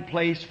hiding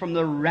place from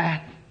the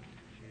wrath?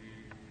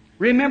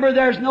 Remember,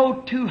 there's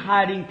no two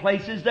hiding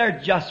places.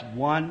 There's just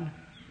one.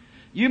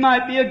 You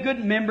might be a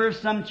good member of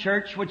some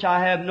church, which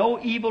I have no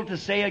evil to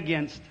say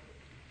against.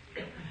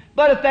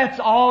 But if that's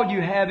all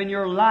you have in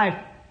your life,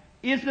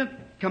 isn't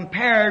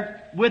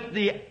compared with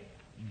the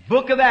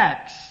book of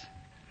Acts,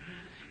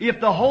 if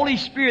the Holy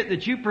Spirit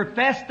that you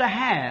profess to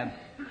have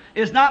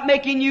is not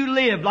making you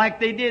live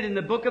like they did in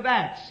the book of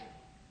Acts,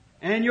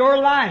 and your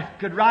life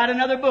could write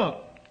another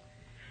book,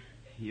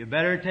 you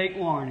better take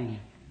warning.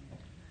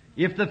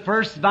 If the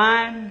first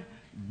vine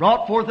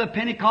brought forth a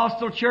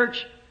Pentecostal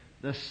church,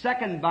 the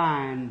second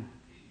vine,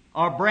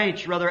 or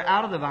branch rather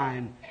out of the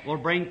vine, will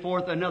bring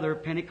forth another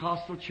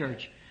Pentecostal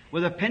church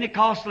with a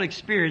Pentecostal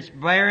experience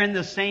bearing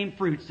the same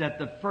fruits that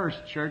the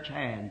first church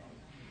had.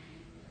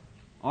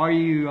 Are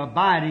you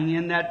abiding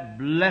in that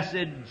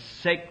blessed,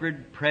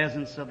 sacred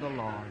presence of the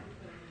Lord?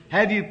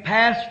 Have you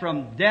passed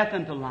from death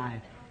unto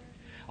life?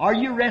 Are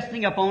you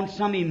resting upon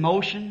some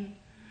emotion,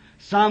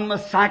 some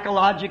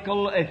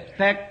psychological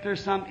effect, or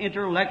some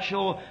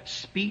intellectual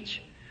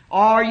speech?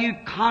 Are you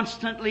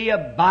constantly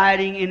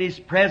abiding in His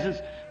presence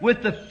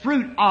with the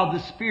fruit of the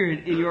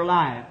Spirit in your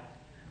life?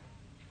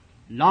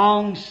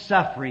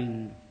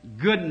 Long-suffering,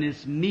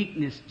 goodness,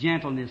 meekness,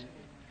 gentleness.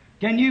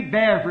 Can you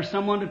bear for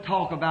someone to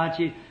talk about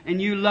you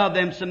and you love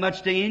them so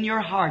much that in your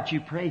heart you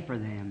pray for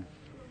them?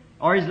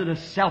 Or is it a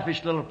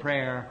selfish little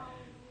prayer?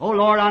 Oh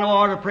Lord, I know I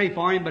ought to pray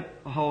for him, but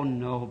oh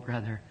no,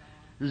 brother.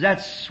 Does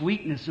that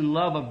sweetness and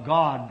love of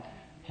God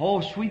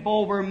sweep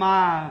over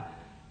my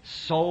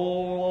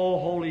soul? Oh,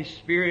 Holy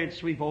Spirit,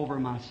 sweep over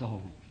my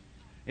soul.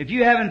 If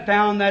you haven't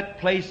found that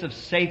place of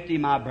safety,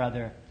 my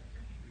brother,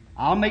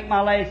 I'll make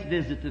my last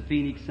visit to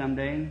Phoenix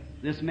someday.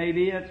 This may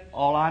be it.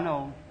 All I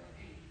know.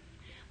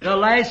 The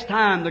last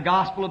time the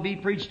gospel will be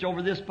preached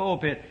over this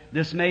pulpit.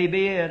 This may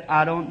be it.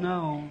 I don't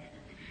know.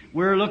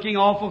 We're looking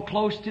awful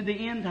close to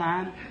the end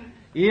time.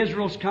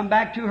 Israel's come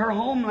back to her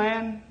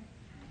homeland.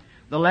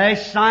 The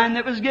last sign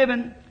that was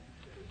given.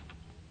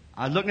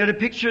 I was looking at a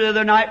picture the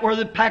other night where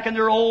they're packing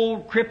their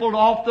old crippled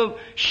off the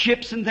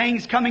ships and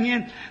things coming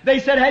in. They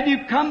said, have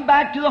you come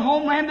back to the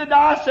homeland to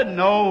die? I said,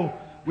 no.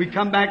 We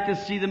come back to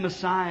see the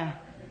Messiah.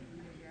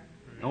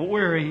 Don't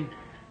worry.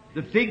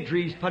 The fig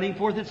tree's putting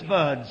forth its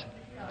buds.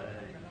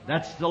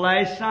 That's the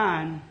last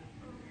sign.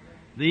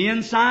 The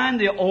ensign,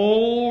 the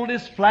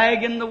oldest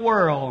flag in the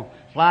world,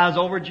 flies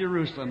over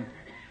Jerusalem.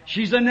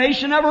 She's a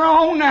nation of her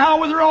own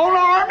now with her own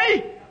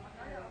army.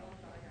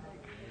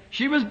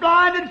 She was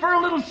blinded for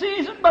a little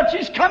season, but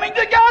she's coming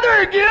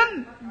together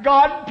again.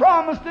 God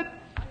promised it.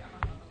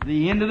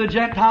 The end of the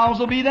Gentiles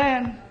will be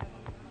then.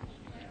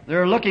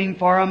 They're looking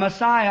for a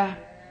Messiah.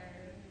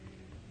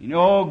 You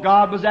know,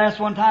 God was asked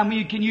one time,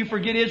 can you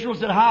forget Israel?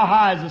 He said, how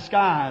high is the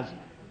skies?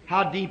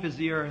 How deep is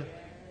the earth?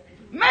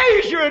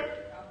 Measure it!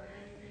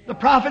 The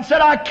prophet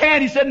said, I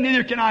can't. He said,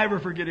 neither can I ever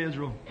forget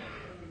Israel.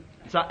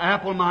 It's an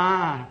apple in my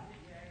eye.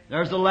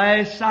 There's the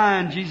last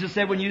sign. Jesus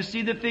said, when you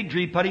see the fig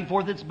tree putting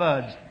forth its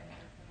buds,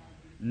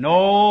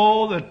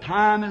 know the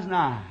time is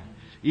nigh.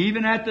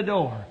 Even at the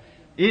door,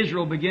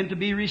 Israel began to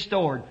be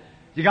restored.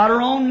 She got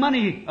her own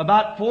money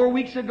about 4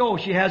 weeks ago.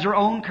 She has her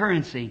own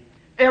currency.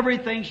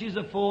 Everything, she's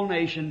a full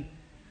nation.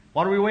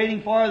 What are we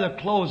waiting for? The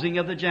closing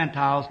of the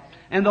Gentiles.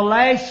 And the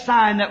last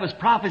sign that was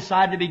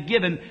prophesied to be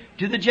given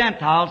to the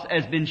Gentiles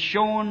has been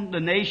shown the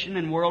nation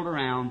and world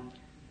around,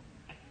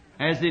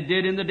 as it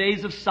did in the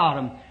days of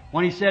Sodom,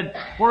 when he said,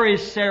 where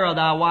is Sarah,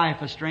 thy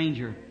wife, a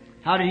stranger?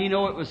 How did he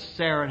know it was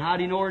Sarah? And how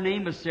did he know her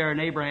name was Sarah, and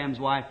Abraham's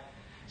wife?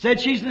 Said,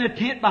 she's in the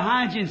tent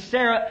behind you, and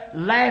Sarah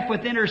laughed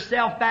within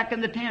herself back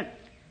in the tent.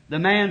 The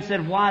man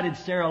said, why did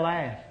Sarah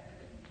laugh?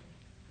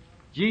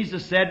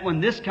 Jesus said, when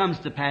this comes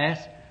to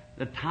pass,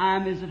 the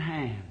time is at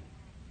hand.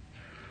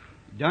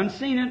 Done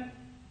seen it.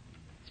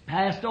 It's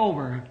passed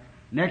over.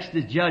 Next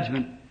is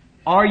judgment.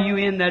 Are you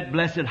in that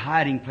blessed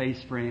hiding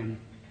place, friend?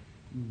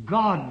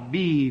 God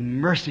be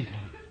merciful.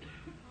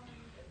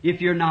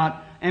 If you're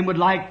not, and would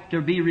like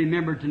to be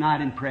remembered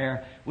tonight in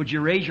prayer, would you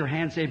raise your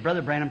hand and say,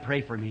 Brother Branham,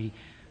 pray for me?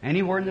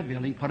 Anywhere in the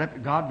building, put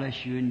up, God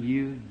bless you, and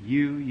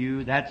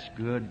you, that's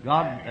good.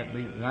 God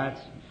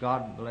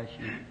bless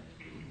you.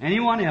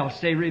 Anyone else,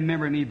 say,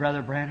 remember me,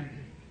 Brother Branham.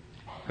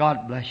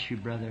 God bless you,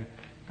 brother.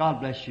 God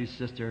bless you,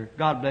 sister.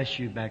 God bless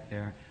you back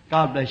there.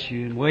 God bless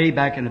you. And way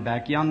back in the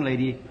back, young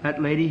lady,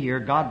 that lady here,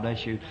 God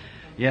bless you.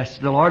 Yes,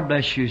 the Lord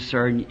bless you,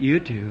 sir, and you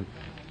too.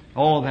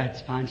 Oh,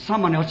 that's fine.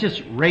 Someone else,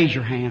 just raise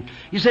your hand.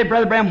 You say,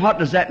 Brother Branham, what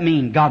does that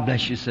mean? God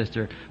bless you,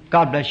 sister.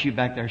 God bless you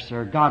back there,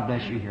 sir. God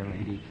bless you here,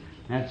 lady.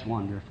 That's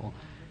wonderful.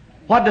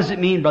 What does it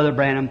mean, Brother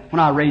Branham, when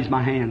I raise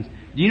my hands?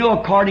 Do you know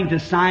according to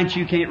science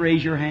you can't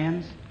raise your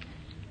hands?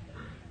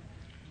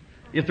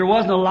 If there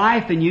wasn't a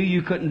life in you,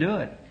 you couldn't do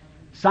it.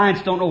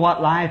 Science don't know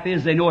what life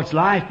is. They know it's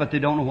life, but they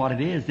don't know what it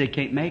is. They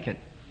can't make it.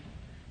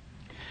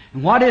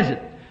 And what is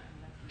it?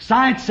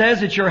 Science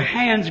says that your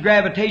hands,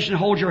 gravitation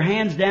holds your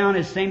hands down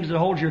as same as it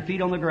holds your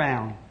feet on the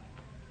ground.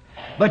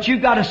 But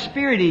you've got a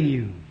spirit in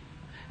you.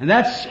 And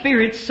that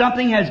spirit,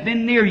 something has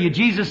been near you.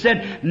 Jesus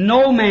said,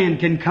 no man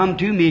can come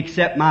to me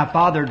except my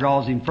Father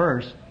draws him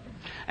first.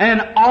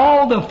 And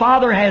all the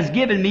Father has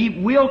given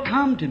me will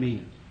come to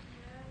me.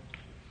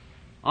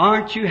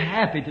 Aren't you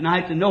happy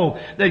tonight to know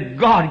that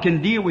God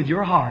can deal with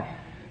your heart?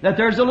 That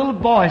there's a little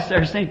voice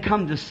there saying,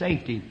 come to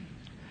safety.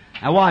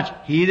 Now watch,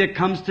 he that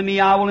comes to me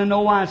I will in no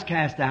wise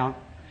cast out.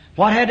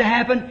 What had to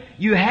happen?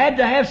 You had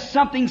to have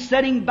something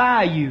sitting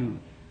by you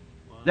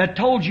that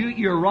told you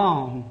you're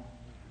wrong.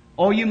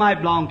 Oh, you might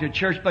belong to a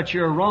church, but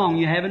you're wrong.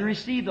 You haven't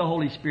received the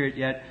Holy Spirit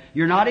yet.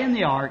 You're not in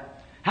the ark.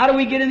 How do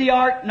we get in the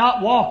ark?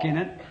 Not walk in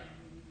it.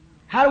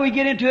 How do we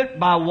get into it?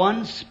 By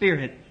one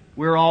Spirit.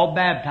 We're all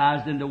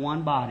baptized into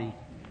one body.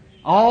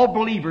 All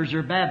believers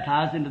are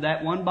baptized into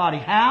that one body.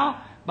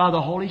 How? By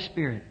the Holy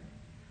Spirit.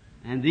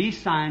 And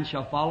these signs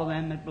shall follow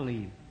them that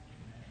believe.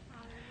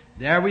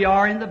 There we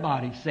are in the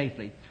body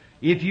safely.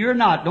 If you're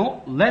not,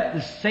 don't let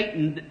the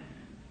Satan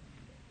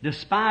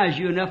despise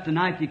you enough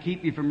tonight to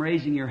keep you from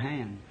raising your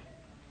hand.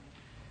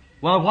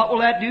 Well, what will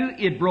that do?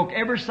 It broke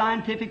every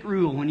scientific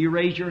rule when you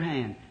raised your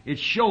hand. It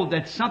showed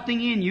that something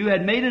in you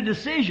had made a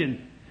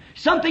decision.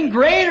 Something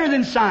greater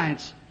than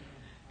science.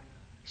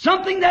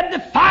 Something that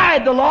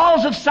defied the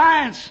laws of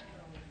science.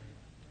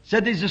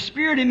 Said there's a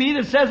spirit in me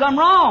that says I'm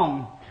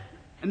wrong.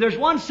 And there's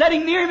one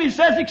sitting near me that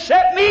says,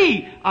 except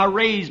me. I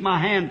raise my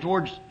hand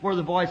towards where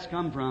the voice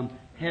come from.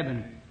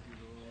 Heaven.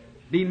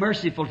 Be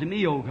merciful to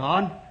me, O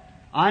God.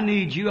 I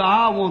need you.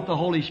 I want the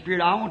Holy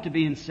Spirit. I want to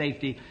be in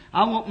safety.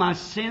 I want my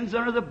sins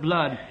under the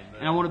blood.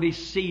 And I want to be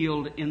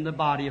sealed in the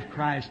body of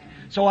Christ.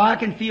 So I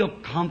can feel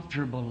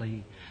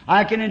comfortably.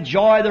 I can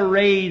enjoy the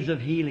rays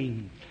of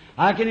healing.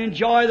 I can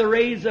enjoy the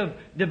rays of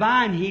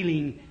divine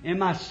healing in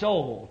my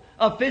soul.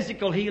 Of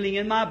physical healing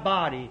in my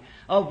body.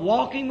 Of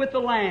walking with the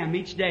Lamb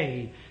each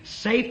day.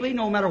 Safely,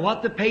 no matter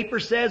what the paper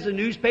says, the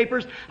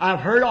newspapers. I've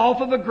heard off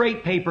of a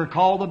great paper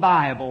called the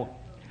Bible.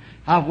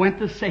 I've went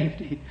to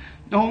safety.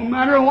 No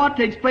matter what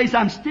takes place,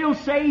 I'm still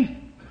safe.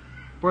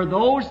 For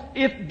those,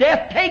 if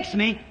death takes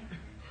me,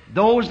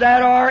 those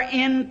that are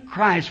in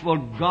Christ will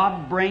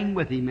God bring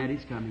with Him at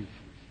His coming.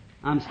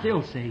 I'm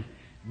still safe.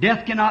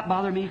 Death cannot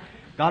bother me.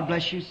 God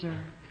bless you, sir.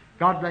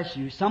 God bless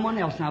you. Someone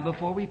else now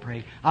before we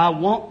pray. I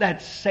want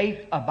that safe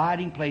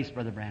abiding place,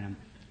 Brother Branham.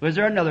 Was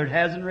there another that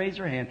hasn't raised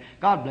her hand?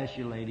 God bless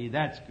you, lady.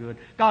 That's good.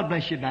 God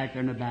bless you back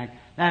there in the back.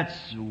 That's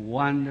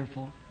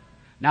wonderful.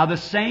 Now the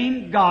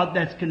same God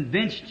that's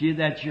convinced you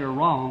that you're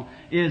wrong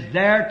is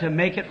there to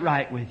make it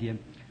right with you.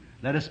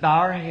 Let us bow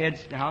our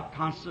heads out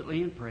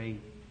constantly and pray.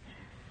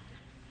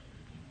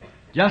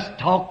 Just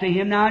talk to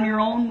Him now in your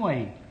own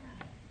way.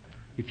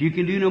 If you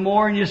can do no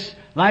more and just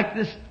like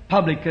this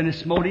publican who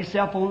smote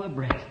himself on the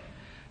breast,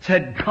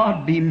 said,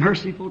 God be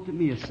merciful to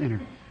me, a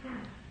sinner.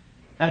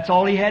 That's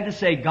all he had to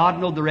say. God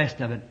know the rest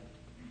of it.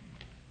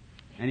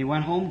 And he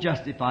went home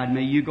justified.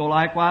 May you go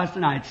likewise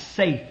tonight,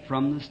 safe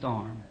from the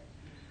storm.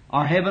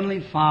 Our Heavenly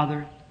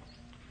Father,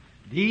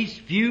 these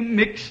few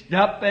mixed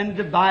up and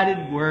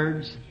divided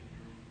words,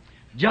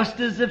 just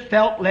as the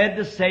felt led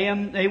to say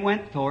them, they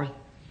went forth.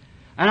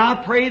 And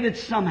I pray that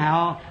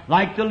somehow,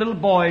 like the little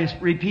boys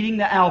repeating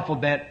the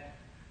alphabet,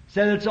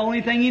 said it's the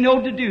only thing you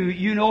know to do.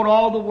 You know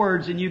all the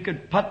words and you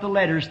could put the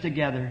letters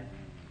together.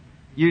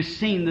 You've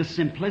seen the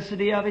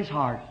simplicity of His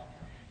heart.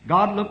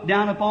 God, look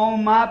down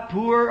upon my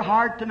poor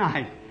heart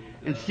tonight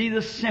and see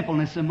the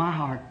simpleness of my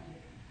heart.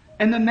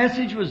 And the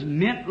message was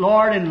meant,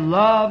 Lord, in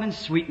love and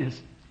sweetness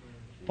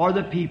for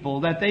the people,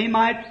 that they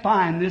might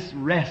find this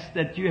rest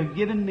that you have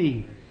given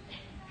me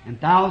and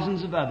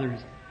thousands of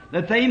others,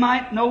 that they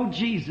might know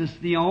Jesus,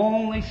 the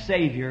only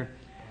Savior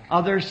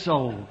of their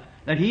soul,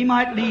 that He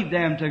might lead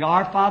them to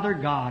our Father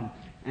God,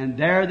 and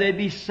there they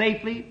be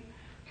safely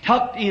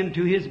tucked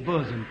into His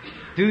bosom,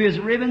 through His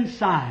riven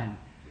side,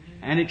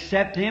 and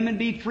accept Him and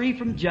be free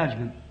from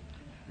judgment.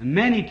 And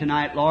many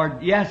tonight,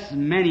 Lord, yes,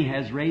 many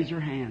has raised their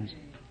hands.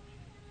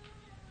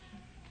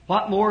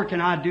 What more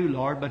can I do,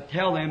 Lord, but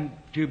tell them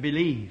to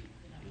believe?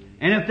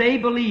 And if they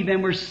believe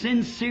and were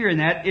sincere in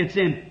that, it's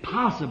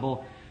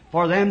impossible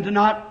for them to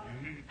not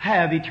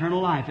have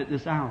eternal life at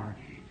this hour.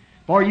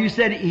 For you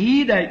said,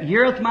 He that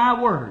heareth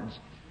my words,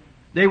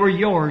 they were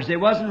yours. They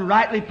wasn't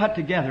rightly put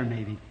together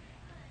maybe,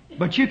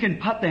 but you can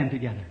put them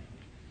together.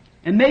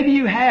 And maybe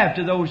you have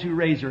to those who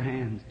raise their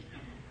hands.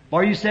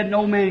 For you said,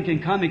 no man can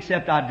come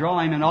except I draw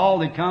him, and all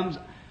that comes,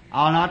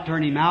 I'll not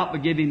turn him out,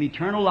 but give him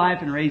eternal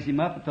life and raise him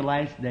up at the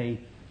last day.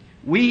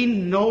 We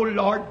know,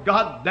 Lord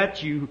God,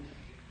 that you.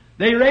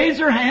 They raise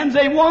their hands,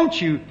 they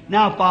want you.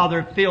 Now,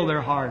 Father, fill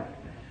their heart.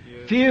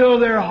 Fill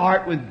their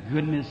heart with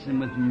goodness and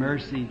with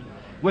mercy,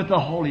 with the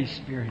Holy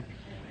Spirit.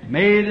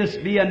 May this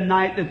be a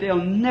night that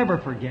they'll never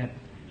forget,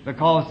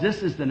 because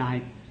this is the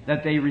night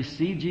that they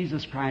received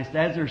Jesus Christ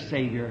as their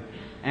Savior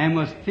and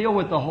was filled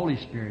with the Holy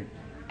Spirit.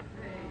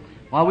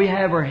 While we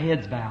have our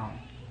heads bowed,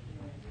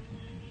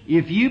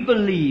 if you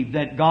believe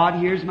that God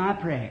hears my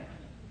prayer,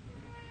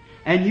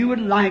 and you would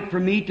like for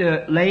me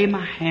to lay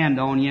my hand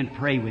on you and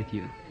pray with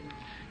you,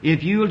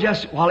 if you'll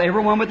just, while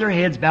everyone with their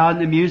heads bowed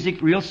and the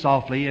music real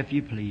softly, if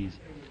you please,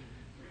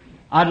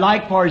 I'd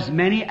like for as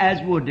many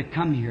as would to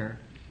come here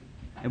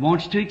and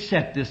wants to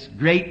accept this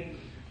great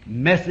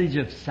message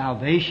of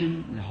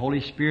salvation, the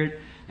Holy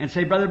Spirit, and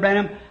say, Brother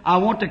Branham, I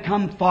want to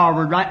come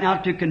forward right now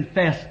to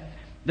confess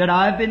that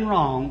I've been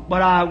wrong,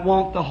 but I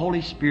want the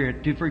Holy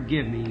Spirit to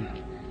forgive me.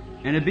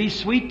 And it'd be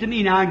sweet to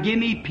me now and give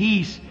me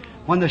peace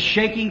when the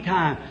shaking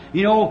time.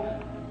 You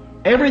know,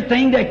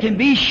 everything that can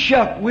be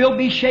shook will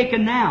be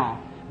shaken now.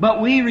 But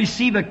we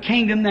receive a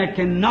kingdom that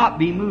cannot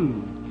be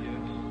moved.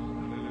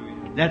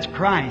 That's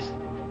Christ.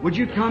 Would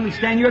you come and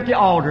stand here at the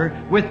altar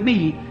with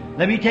me?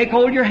 Let me take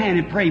hold of your hand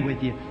and pray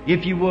with you.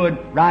 If you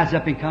would, rise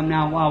up and come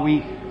now while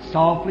we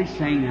softly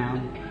sing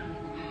now.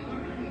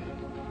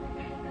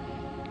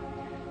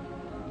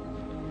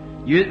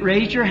 You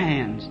raise your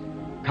hands.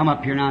 Come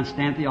up here now and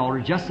stand at the altar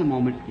just a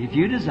moment, if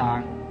you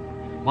desire,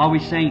 while we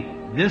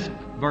sing this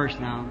verse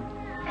now.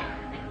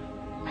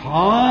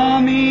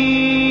 Coming.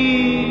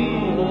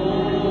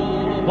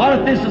 What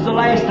if this is the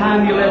last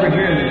time you'll ever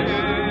hear this?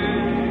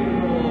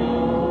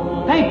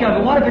 Think of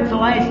it. What if it's the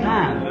last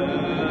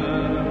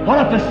time? What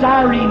if the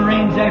siren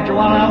rings after a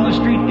while out on the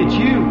street gets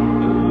you?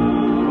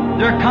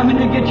 They're coming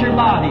to get your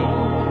body.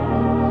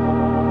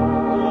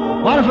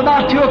 What if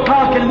about 2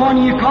 o'clock in the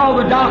morning you call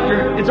the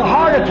doctor, it's a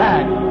heart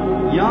attack,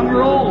 young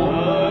or old?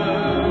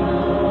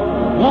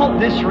 Won't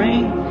this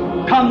ring?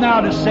 Come now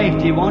to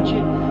safety, won't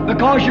you?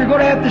 Because you're going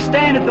to have to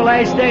stand at the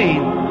last day.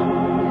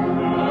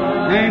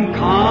 And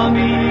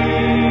coming.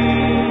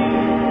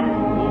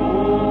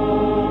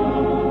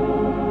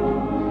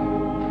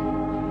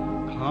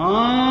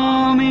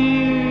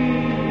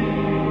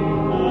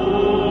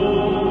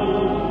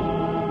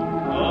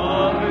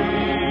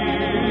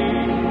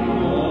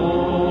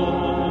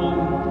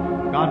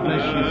 God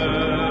bless you,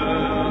 sir.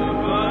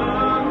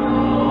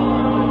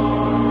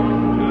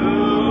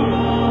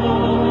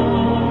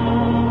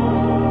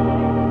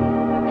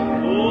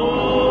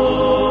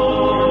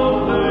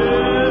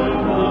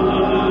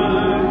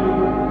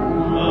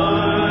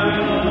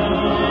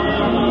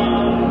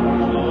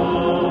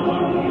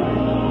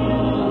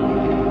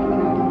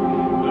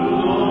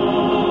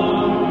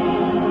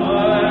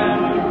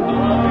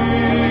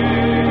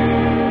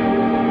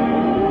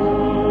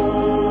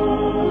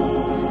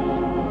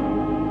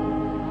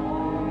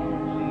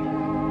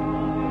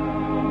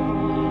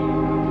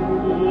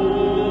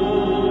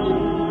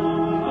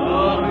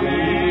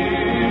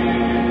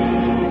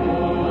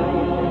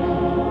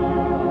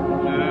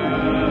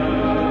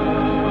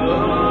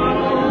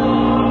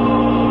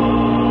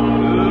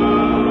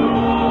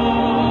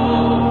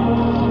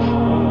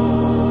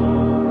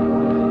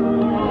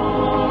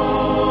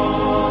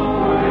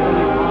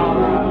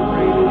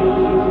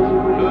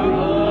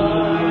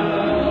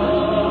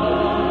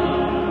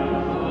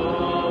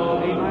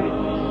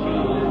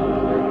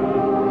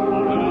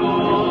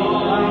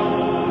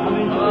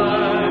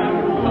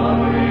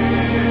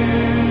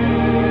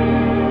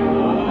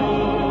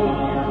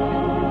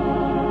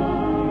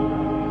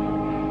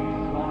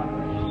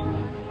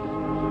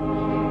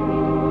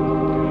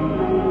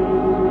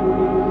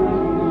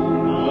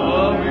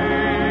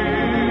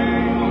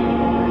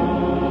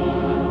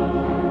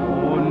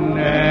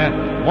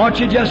 Won't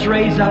you just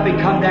raise up and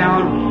come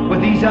down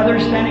with these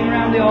others standing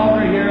around the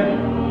altar here?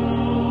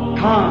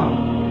 Come.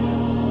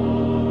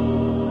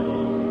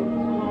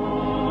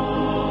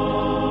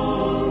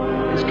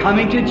 It's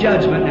coming to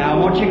judgment now.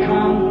 Won't you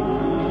come?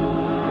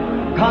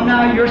 Come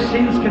now, your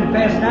sins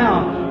confessed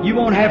now. You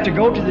won't have to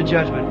go to the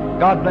judgment.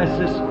 God bless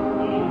this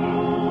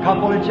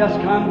couple that just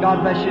come.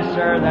 God bless you,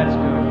 sir. That's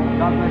good.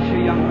 God bless you,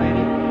 young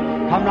lady.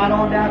 Come right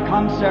on down.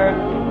 Come, sir.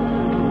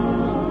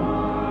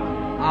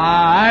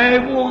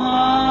 I've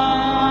wandered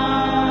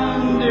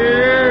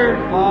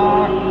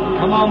far.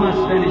 Come on, let's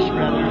finish,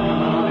 brother.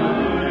 Come on.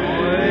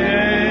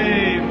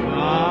 Away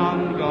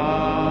from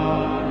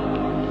God.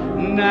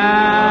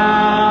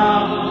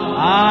 Now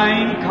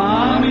I'm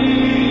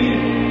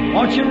coming.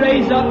 Won't you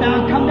raise up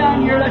now? Come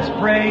down here. Let's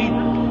pray.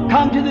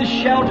 Come to the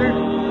shelter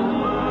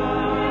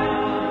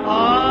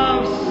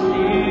of sin.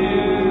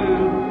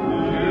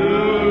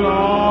 Too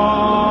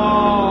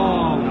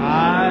long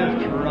I've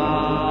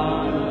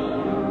tried.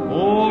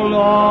 Oh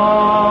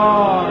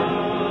Lord,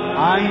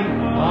 I'm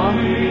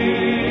coming.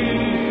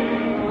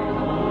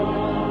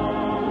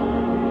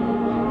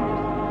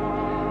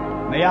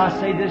 May I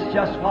say this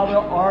just while the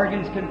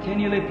organ's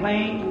continually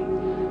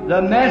playing?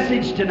 The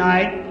message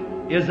tonight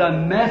is a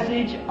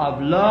message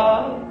of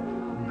love,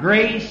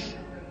 grace,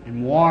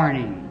 and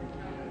warning.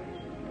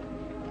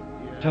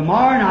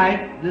 Tomorrow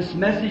night, this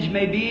message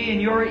may be in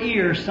your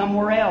ear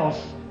somewhere else.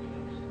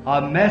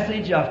 A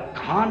message of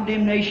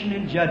condemnation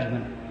and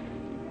judgment.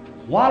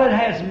 While it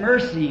has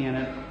mercy in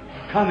it,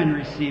 come and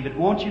receive it.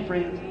 Won't you,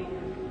 friends?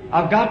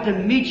 I've got to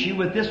meet you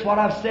with this, what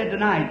I've said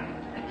tonight,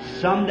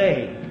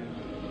 someday.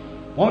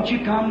 Won't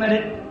you come, let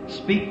it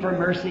speak for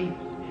mercy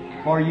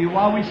for you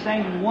while we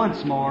sing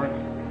once more.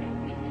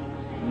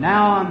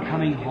 Now I'm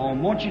coming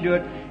home. Won't you do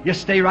it?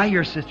 Just stay right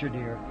here, sister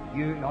dear.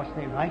 I'll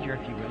stay right here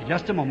if you will.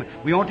 Just a moment.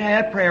 We want to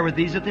have prayer with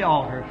these at the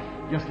altar.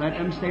 Just let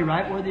them stay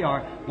right where they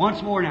are.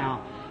 Once more now.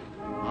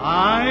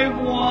 I've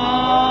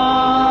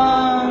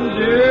wandered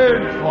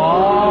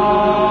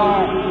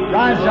far.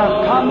 Rise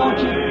up. Come, won't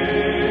you?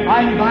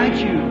 I invite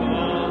you.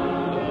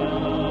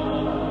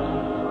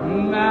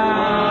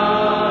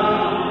 Now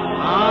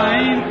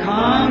I'm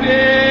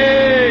coming.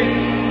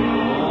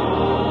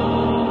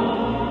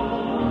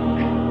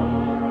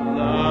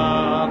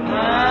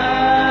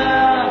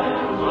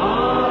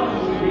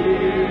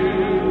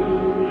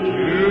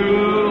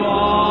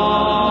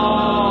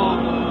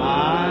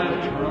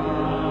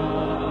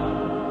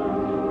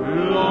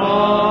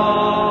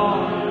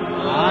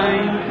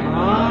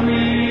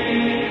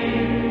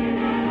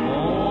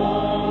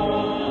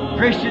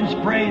 Christians,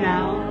 pray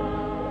now.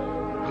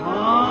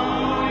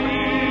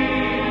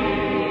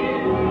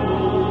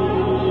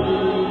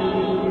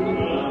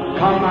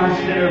 Come, my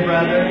sinner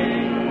brother.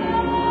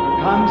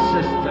 Come,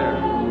 sister.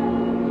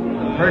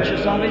 The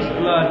purchase of His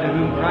blood to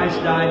whom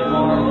Christ died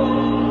for.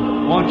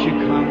 Won't you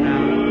come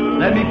now?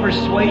 Let me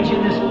persuade you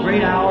in this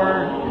great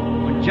hour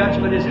when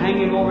judgment is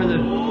hanging over the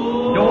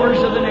doors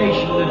of the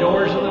nation, the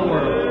doors of the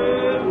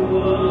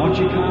world. Won't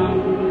you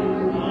come?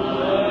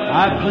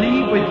 I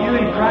plead with you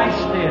in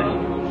Christ's stead.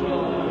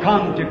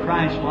 Come to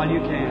Christ while you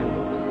can.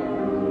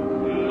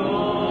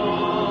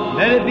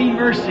 Let it be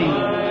mercy,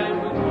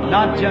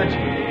 not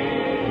judgment.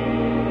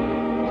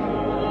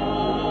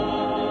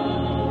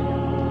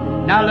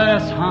 Now let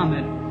us hum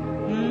it.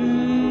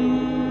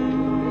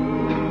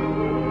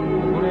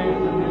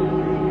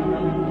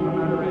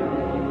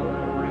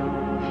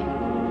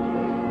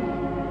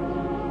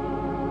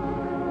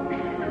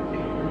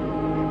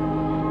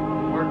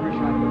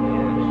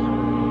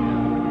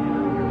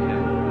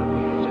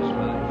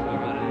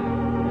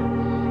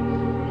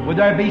 Would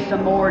there be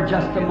some more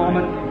just a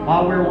moment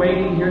while we're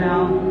waiting here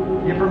now?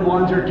 Different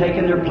ones are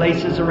taking their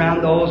places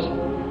around those.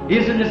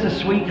 Isn't this a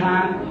sweet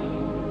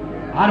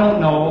time? I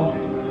don't know.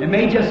 It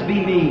may just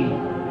be me,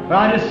 but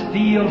I just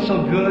feel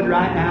so good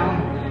right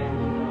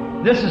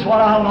now. This is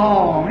what I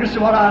long. This is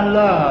what I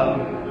love.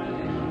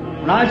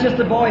 When I was just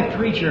a boy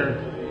preacher,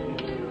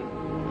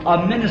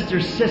 a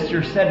minister's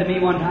sister said to me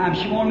one time,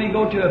 she wanted me to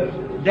go to a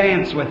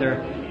dance with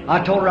her. I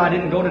told her I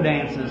didn't go to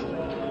dances.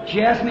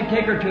 She asked me to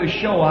take her to a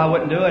show. I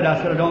wouldn't do it. I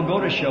said, I don't go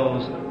to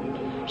shows.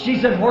 She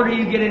said, where do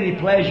you get any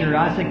pleasure?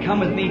 I said, come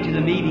with me to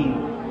the meeting.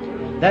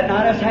 That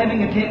night I was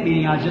having a tent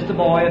meeting. I was just a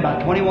boy,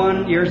 about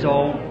 21 years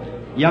old,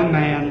 young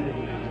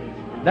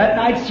man. That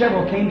night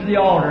several came to the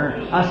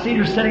altar. I seen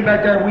her sitting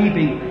back there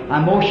weeping. I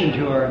motioned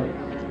to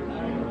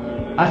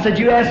her. I said,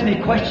 you asked me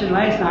a question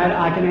last night.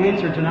 I can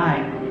answer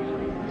tonight.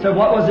 So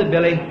what was it,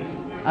 Billy?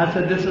 I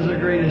said, this is the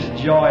greatest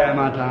joy of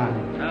my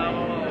time.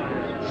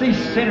 See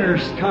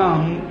sinners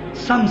come,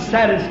 some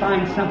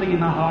satisfying something in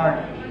my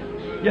heart,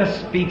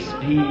 just speaks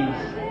peace.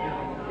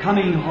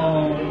 Coming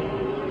home.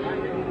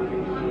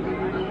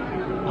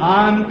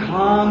 I'm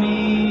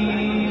coming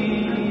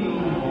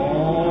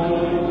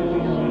home.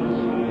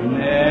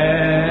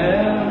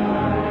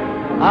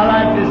 I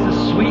like this,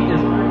 the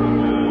sweetness.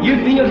 You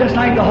feel just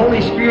like the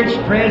Holy Spirit's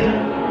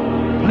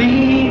present.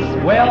 Please,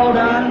 well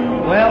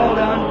done, well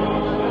done.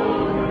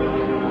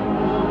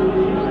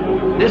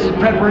 This is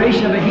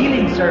preparation of a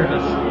healing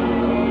service.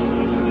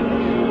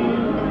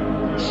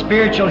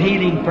 spiritual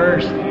healing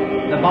first.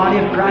 The body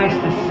of Christ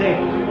is sick.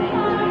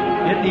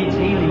 It needs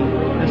healing.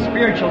 The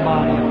spiritual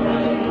body of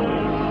Christ.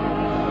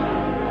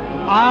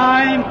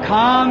 I'm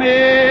coming.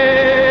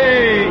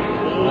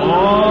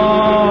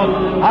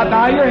 Oh,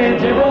 bow your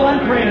heads, everyone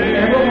pray.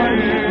 Everyone